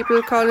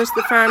 people call into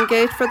the farm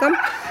gate for them.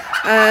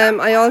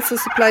 I also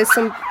supply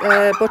some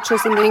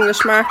butchers in the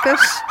English market.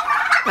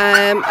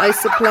 I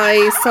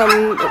supply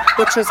some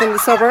butchers in the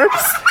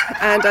suburbs,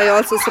 and I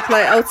also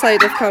supply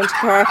outside of County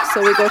Cork.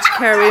 So we go to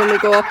Kerry and we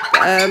go up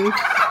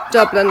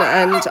Dublin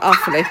and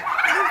Offaly.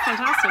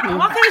 Fantastic.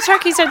 What kind of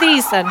turkeys are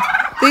these then?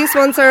 These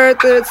ones are,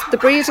 the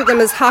breed of them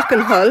is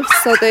Hockenhull,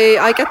 so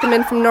I get them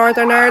in from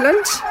Northern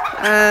Ireland.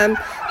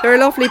 They're a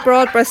lovely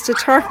broad-breasted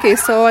turkey,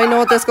 so I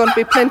know there's going to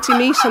be plenty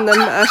meat in them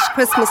at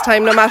Christmas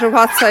time, no matter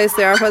what size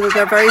they are, whether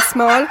they're very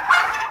small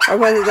or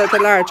whether they're the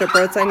larger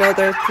birds. I know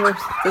there's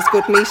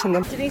good meat in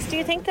them. Denise, do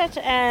you think that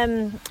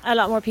a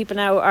lot more people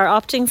now are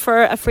opting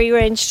for a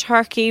free-range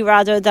turkey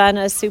rather than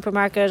a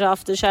supermarket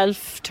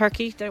off-the-shelf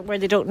turkey where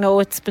they don't know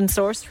it's been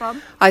sourced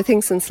from? I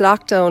think since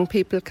lockdown,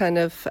 people kind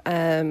of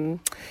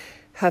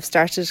have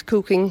started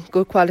cooking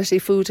good quality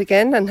food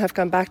again and have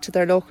gone back to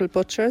their local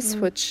butchers,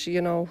 which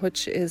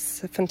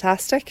is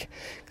fantastic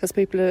because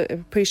people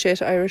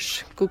appreciate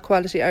good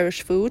quality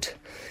Irish food.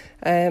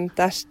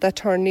 That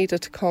turn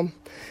needed to come.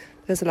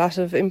 There's a lot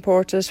of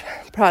imported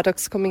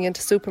products coming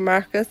into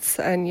supermarkets,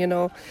 and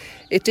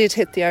it did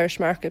hit the Irish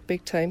market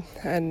big time,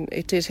 and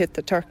it did hit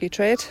the turkey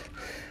trade.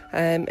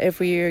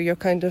 Every year you're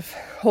kind of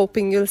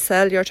hoping you'll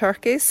sell your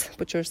turkeys,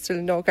 but there's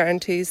still no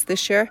guarantees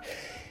this year.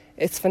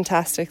 It's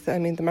fantastic. I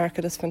mean, the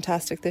market is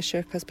fantastic this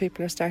year because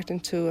people are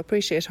starting to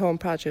appreciate home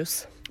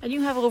produce. And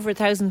you have over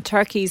 1,000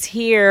 turkeys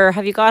here.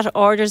 Have you got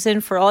orders in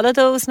for all of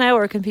those now,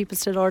 or can people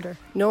still order?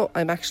 No,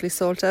 I'm actually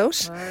sold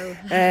out,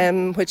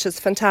 wow. Which is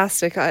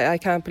fantastic. I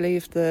can't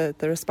believe the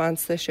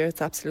response this year.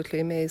 It's absolutely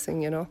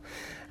amazing,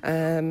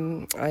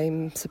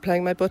 I'm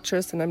supplying my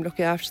butchers and I'm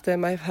looking after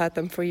them. I've had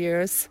them for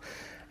years.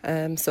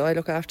 So I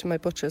look after my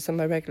butchers and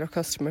my regular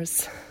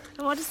customers.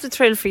 And what is the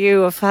thrill for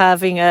you of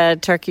having a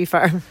turkey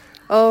farm?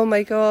 Oh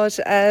my God,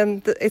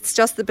 it's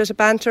just a bit of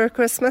banter at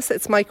Christmas.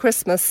 It's my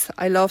Christmas.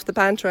 I love the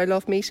banter. I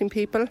love meeting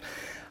people.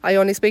 I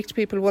only speak to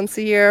people once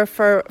a year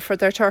for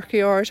their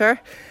turkey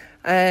order.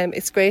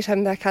 It's great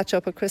having that catch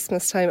up at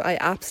Christmas time. I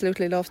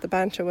absolutely love the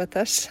banter with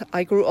it.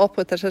 I grew up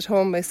with it at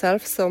home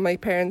myself, so my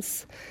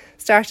parents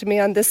started me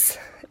on this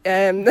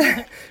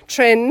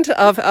trend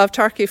of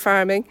turkey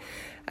farming.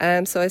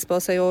 So I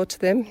suppose I owe it to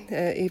them,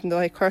 even though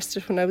I cursed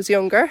it when I was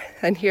younger,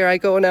 and here I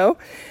go now.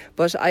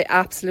 But I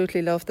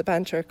absolutely love the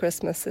banter at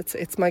Christmas.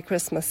 It's my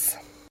Christmas.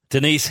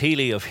 Denise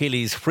Healy of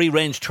Healy's Free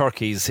Range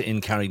Turkeys in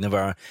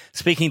Carrignavar,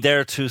 speaking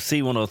there to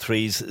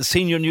C103's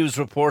senior news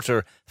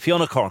reporter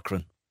Fiona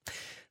Corcoran.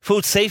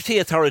 Food Safety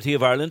Authority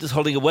of Ireland is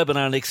holding a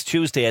webinar next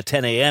Tuesday at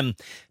 10 a.m.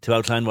 to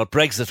outline what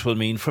Brexit will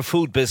mean for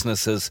food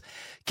businesses.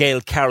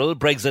 Gail Carroll,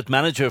 Brexit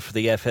manager for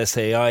the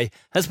FSAI,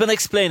 has been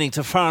explaining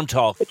to Farm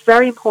Talk. It's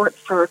very important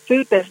for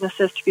food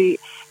businesses to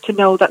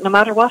know that no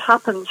matter what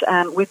happens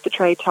with the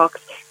trade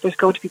talks, there's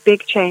going to be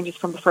big changes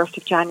from the 1st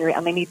of January,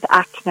 and they need to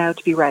act now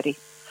to be ready.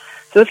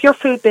 So if your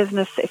food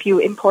business, if you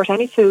import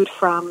any food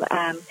from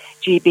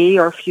GB,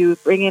 or if you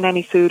bring in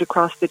any food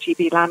across the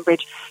GB land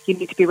bridge, you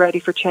need to be ready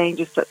for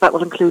changes. That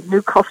will include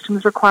new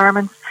customs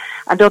requirements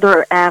and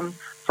other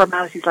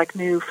formalities like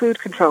new food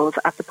controls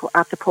at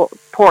the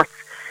ports.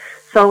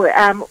 So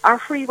our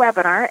free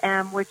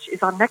webinar, which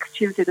is on next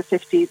Tuesday the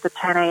 15th at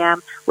 10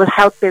 a.m, will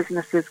help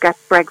businesses get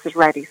Brexit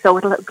ready. So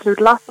it'll include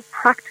lots of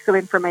practical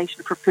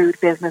information for food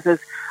businesses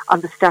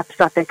on the steps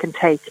that they can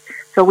take.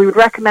 So we would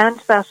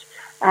recommend that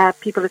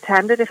people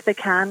attend it if they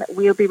can.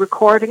 We'll be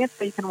recording it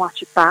so you can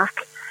watch it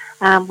back.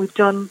 We've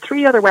done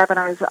 3 other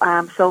webinars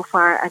so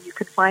far, and you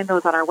can find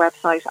those on our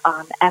website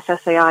on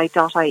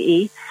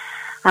fsai.ie.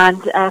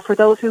 And for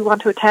those who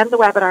want to attend the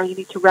webinar, you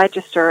need to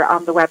register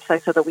on the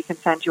website so that we can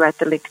send you out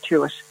the link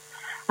to it.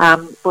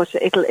 But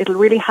it'll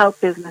really help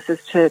businesses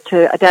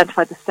to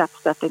identify the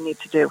steps that they need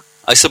to do.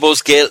 I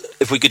suppose, Gail,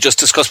 if we could just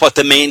discuss what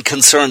the main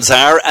concerns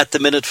are at the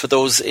minute for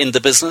those in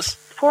the business.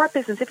 For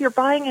business, if you're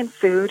buying in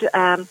food,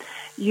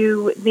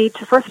 you need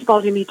to, first of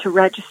all, you need to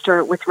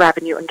register with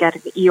Revenue and get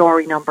an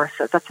EORI number.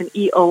 So that's an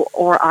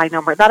EORI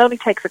number. That only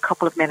takes a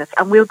couple of minutes,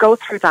 and we'll go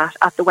through that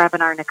at the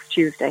webinar next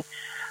Tuesday.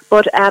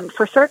 But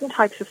for certain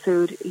types of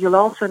food, you'll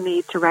also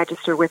need to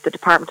register with the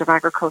Department of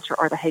Agriculture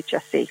or the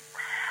HSE.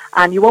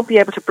 And you won't be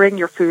able to bring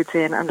your foods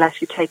in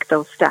unless you take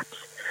those steps.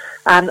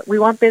 And we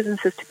want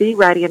businesses to be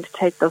ready and to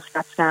take those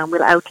steps now.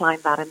 We'll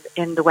outline that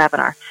in the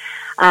webinar.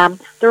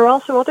 There are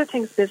also other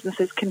things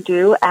businesses can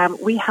do.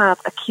 We have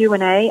a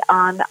Q&A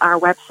on our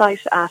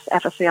website at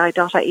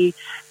fsai.ie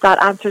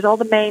that answers all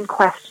the main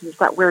questions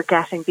that we're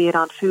getting, be it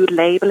on food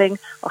labelling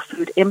or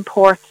food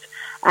imports,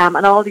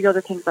 and all the other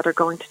things that are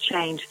going to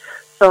change.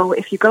 So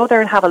if you go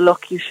there and have a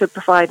look, you should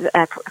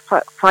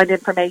find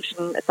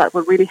information that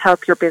will really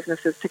help your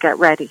businesses to get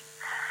ready.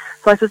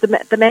 So I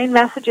suppose the main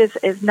message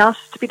is not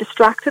to be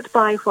distracted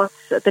by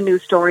what's the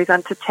news stories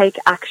and to take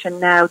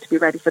action now to be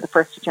ready for the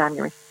 1st of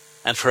January.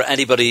 And for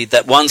anybody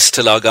that wants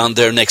to log on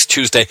there next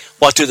Tuesday,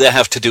 what do they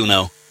have to do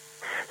now?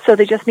 So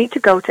they just need to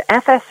go to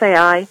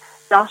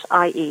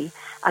fsai.ie,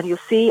 and you'll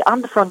see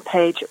on the front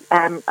page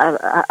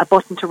a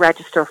button to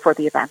register for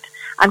the event.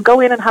 And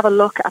go in and have a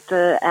look at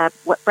the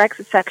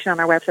Brexit section on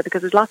our website,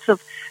 because there's lots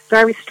of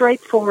very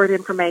straightforward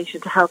information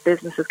to help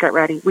businesses get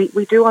ready.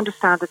 We do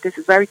understand that this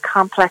is very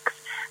complex,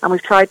 and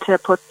we've tried to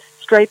put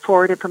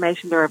straightforward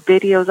information. There are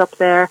videos up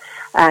there,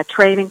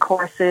 training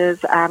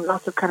courses,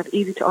 lots of kind of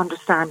easy to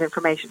understand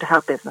information to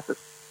help businesses.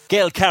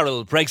 Gail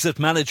Carroll, Brexit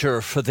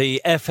manager for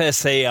the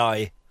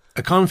FSAI.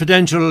 A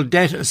confidential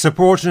debt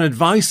support and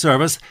advice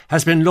service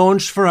has been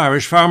launched for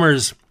Irish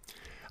farmers.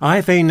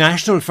 IFA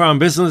National Farm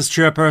Business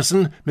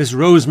Chairperson Ms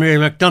Rosemary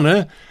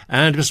McDonough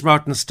and Mr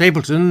Martin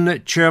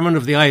Stapleton, Chairman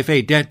of the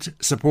IFA Debt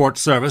Support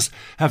Service,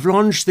 have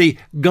launched the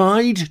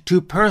Guide to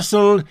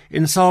Personal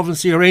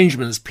Insolvency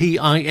Arrangements,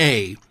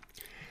 PIA.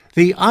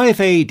 The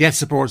IFA Debt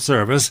Support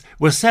Service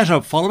was set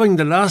up following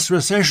the last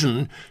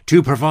recession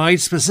to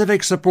provide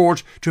specific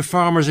support to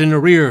farmers in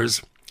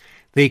arrears.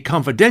 The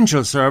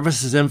confidential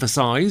service, as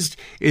emphasised,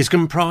 is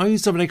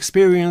comprised of an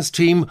experienced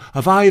team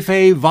of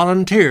IFA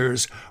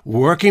volunteers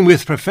working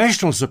with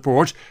professional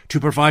support to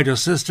provide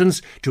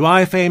assistance to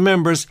IFA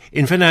members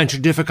in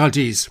financial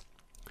difficulties.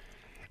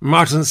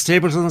 Martin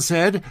Stapleton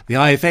said the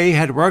IFA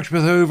had worked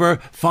with over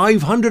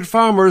 500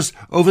 farmers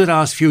over the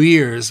last few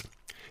years.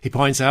 He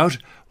points out,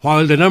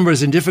 while the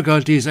numbers in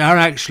difficulties are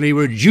actually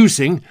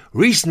reducing,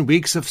 recent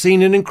weeks have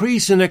seen an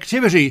increase in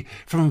activity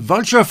from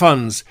vulture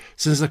funds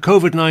since the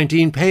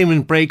COVID-19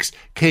 payment breaks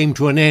came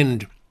to an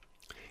end.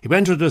 He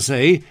went on to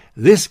say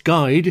this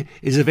guide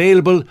is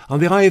available on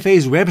the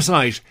IFA's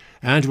website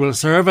and will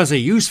serve as a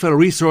useful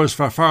resource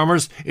for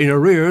farmers in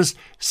arrears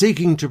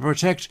seeking to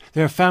protect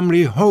their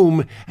family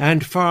home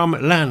and farm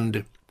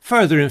land.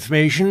 Further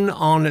information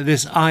on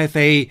this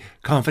IFA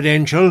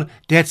confidential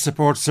debt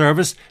support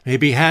service may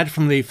be had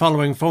from the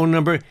following phone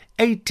number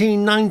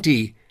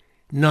 1890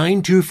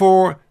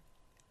 924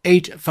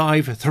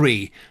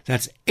 853.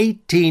 That's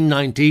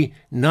 1890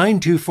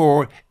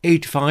 924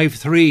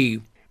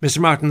 853. Mr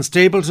Martin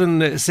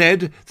Stapleton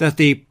said that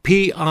the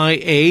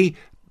PIA,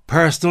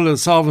 Personal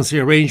Insolvency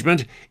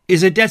Arrangement,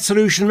 is a debt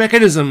solution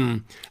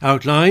mechanism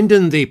outlined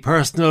in the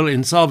Personal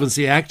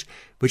Insolvency Act,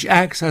 which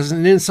acts as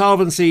an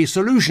insolvency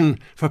solution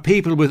for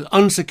people with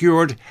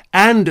unsecured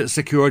and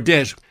secured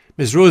debt.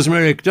 Ms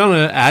Rosemary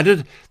McDonough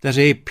added that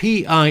a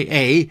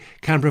PIA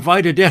can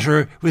provide a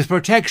debtor with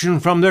protection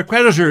from their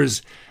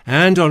creditors,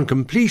 and on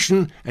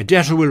completion a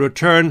debtor will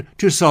return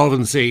to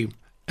solvency.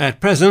 At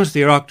present,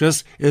 the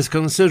Oireachtas is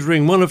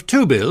considering one of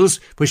two bills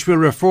which will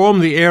reform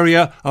the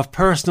area of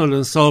personal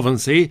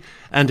insolvency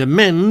and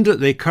amend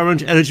the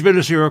current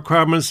eligibility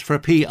requirements for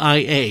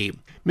PIA.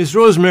 Ms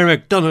Rosemary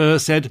McDonough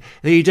said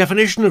the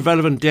definition of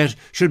relevant debt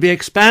should be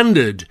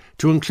expanded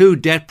to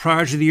include debt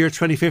prior to the year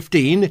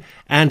 2015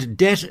 and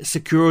debt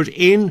secured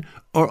in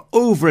or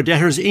over a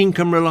debtor's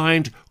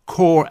income-reliant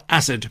core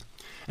asset.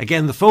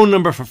 Again, the phone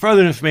number for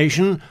further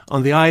information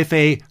on the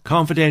IFA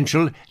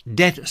Confidential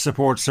Debt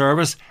Support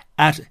Service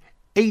at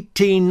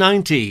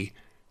 1890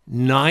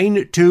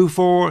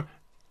 924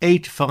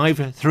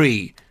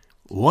 853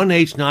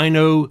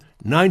 1890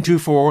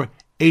 924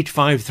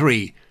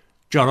 853.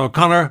 John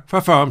O'Connor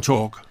for Farm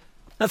Talk.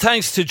 And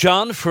thanks to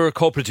John for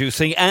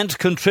co-producing and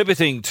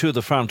contributing to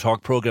the Farm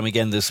Talk programme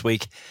again this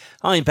week.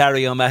 I'm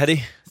Barry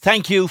O'Mahony.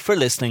 Thank you for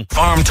listening.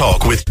 Farm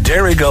Talk with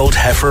Dairygold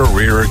Heifer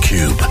Rearer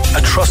Cube,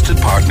 a trusted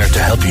partner to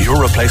help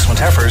your replacement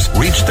heifers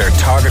reach their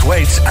target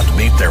weights and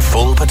meet their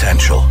full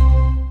potential.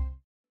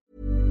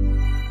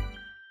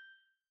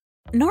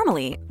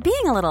 Normally,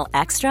 being a little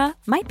extra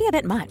might be a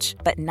bit much,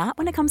 but not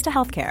when it comes to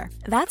healthcare.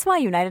 That's why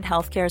United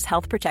Healthcare's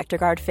Health Protector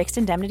Guard fixed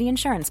indemnity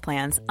insurance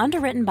plans,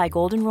 underwritten by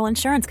Golden Rule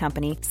Insurance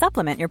Company,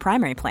 supplement your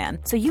primary plan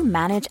so you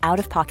manage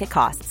out-of-pocket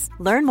costs.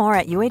 Learn more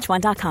at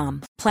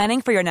uh1.com.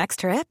 Planning for your next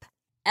trip?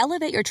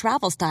 Elevate your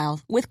travel style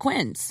with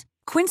Quince.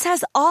 Quince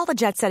has all the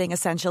jet-setting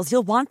essentials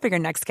you'll want for your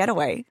next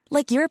getaway,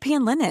 like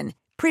European linen,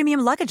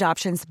 premium luggage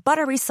options,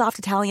 buttery soft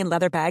Italian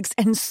leather bags,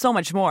 and so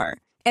much more.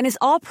 And is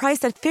all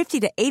priced at 50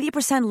 to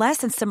 80% less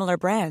than similar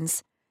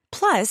brands.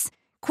 Plus,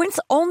 Quince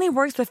only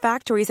works with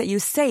factories that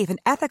use safe and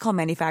ethical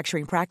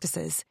manufacturing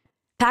practices.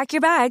 Pack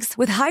your bags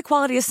with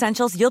high-quality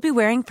essentials you'll be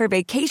wearing for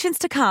vacations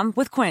to come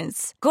with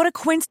Quince. Go to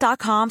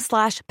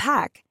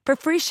quince.com/pack for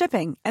free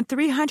shipping and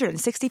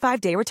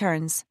 365-day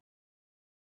returns.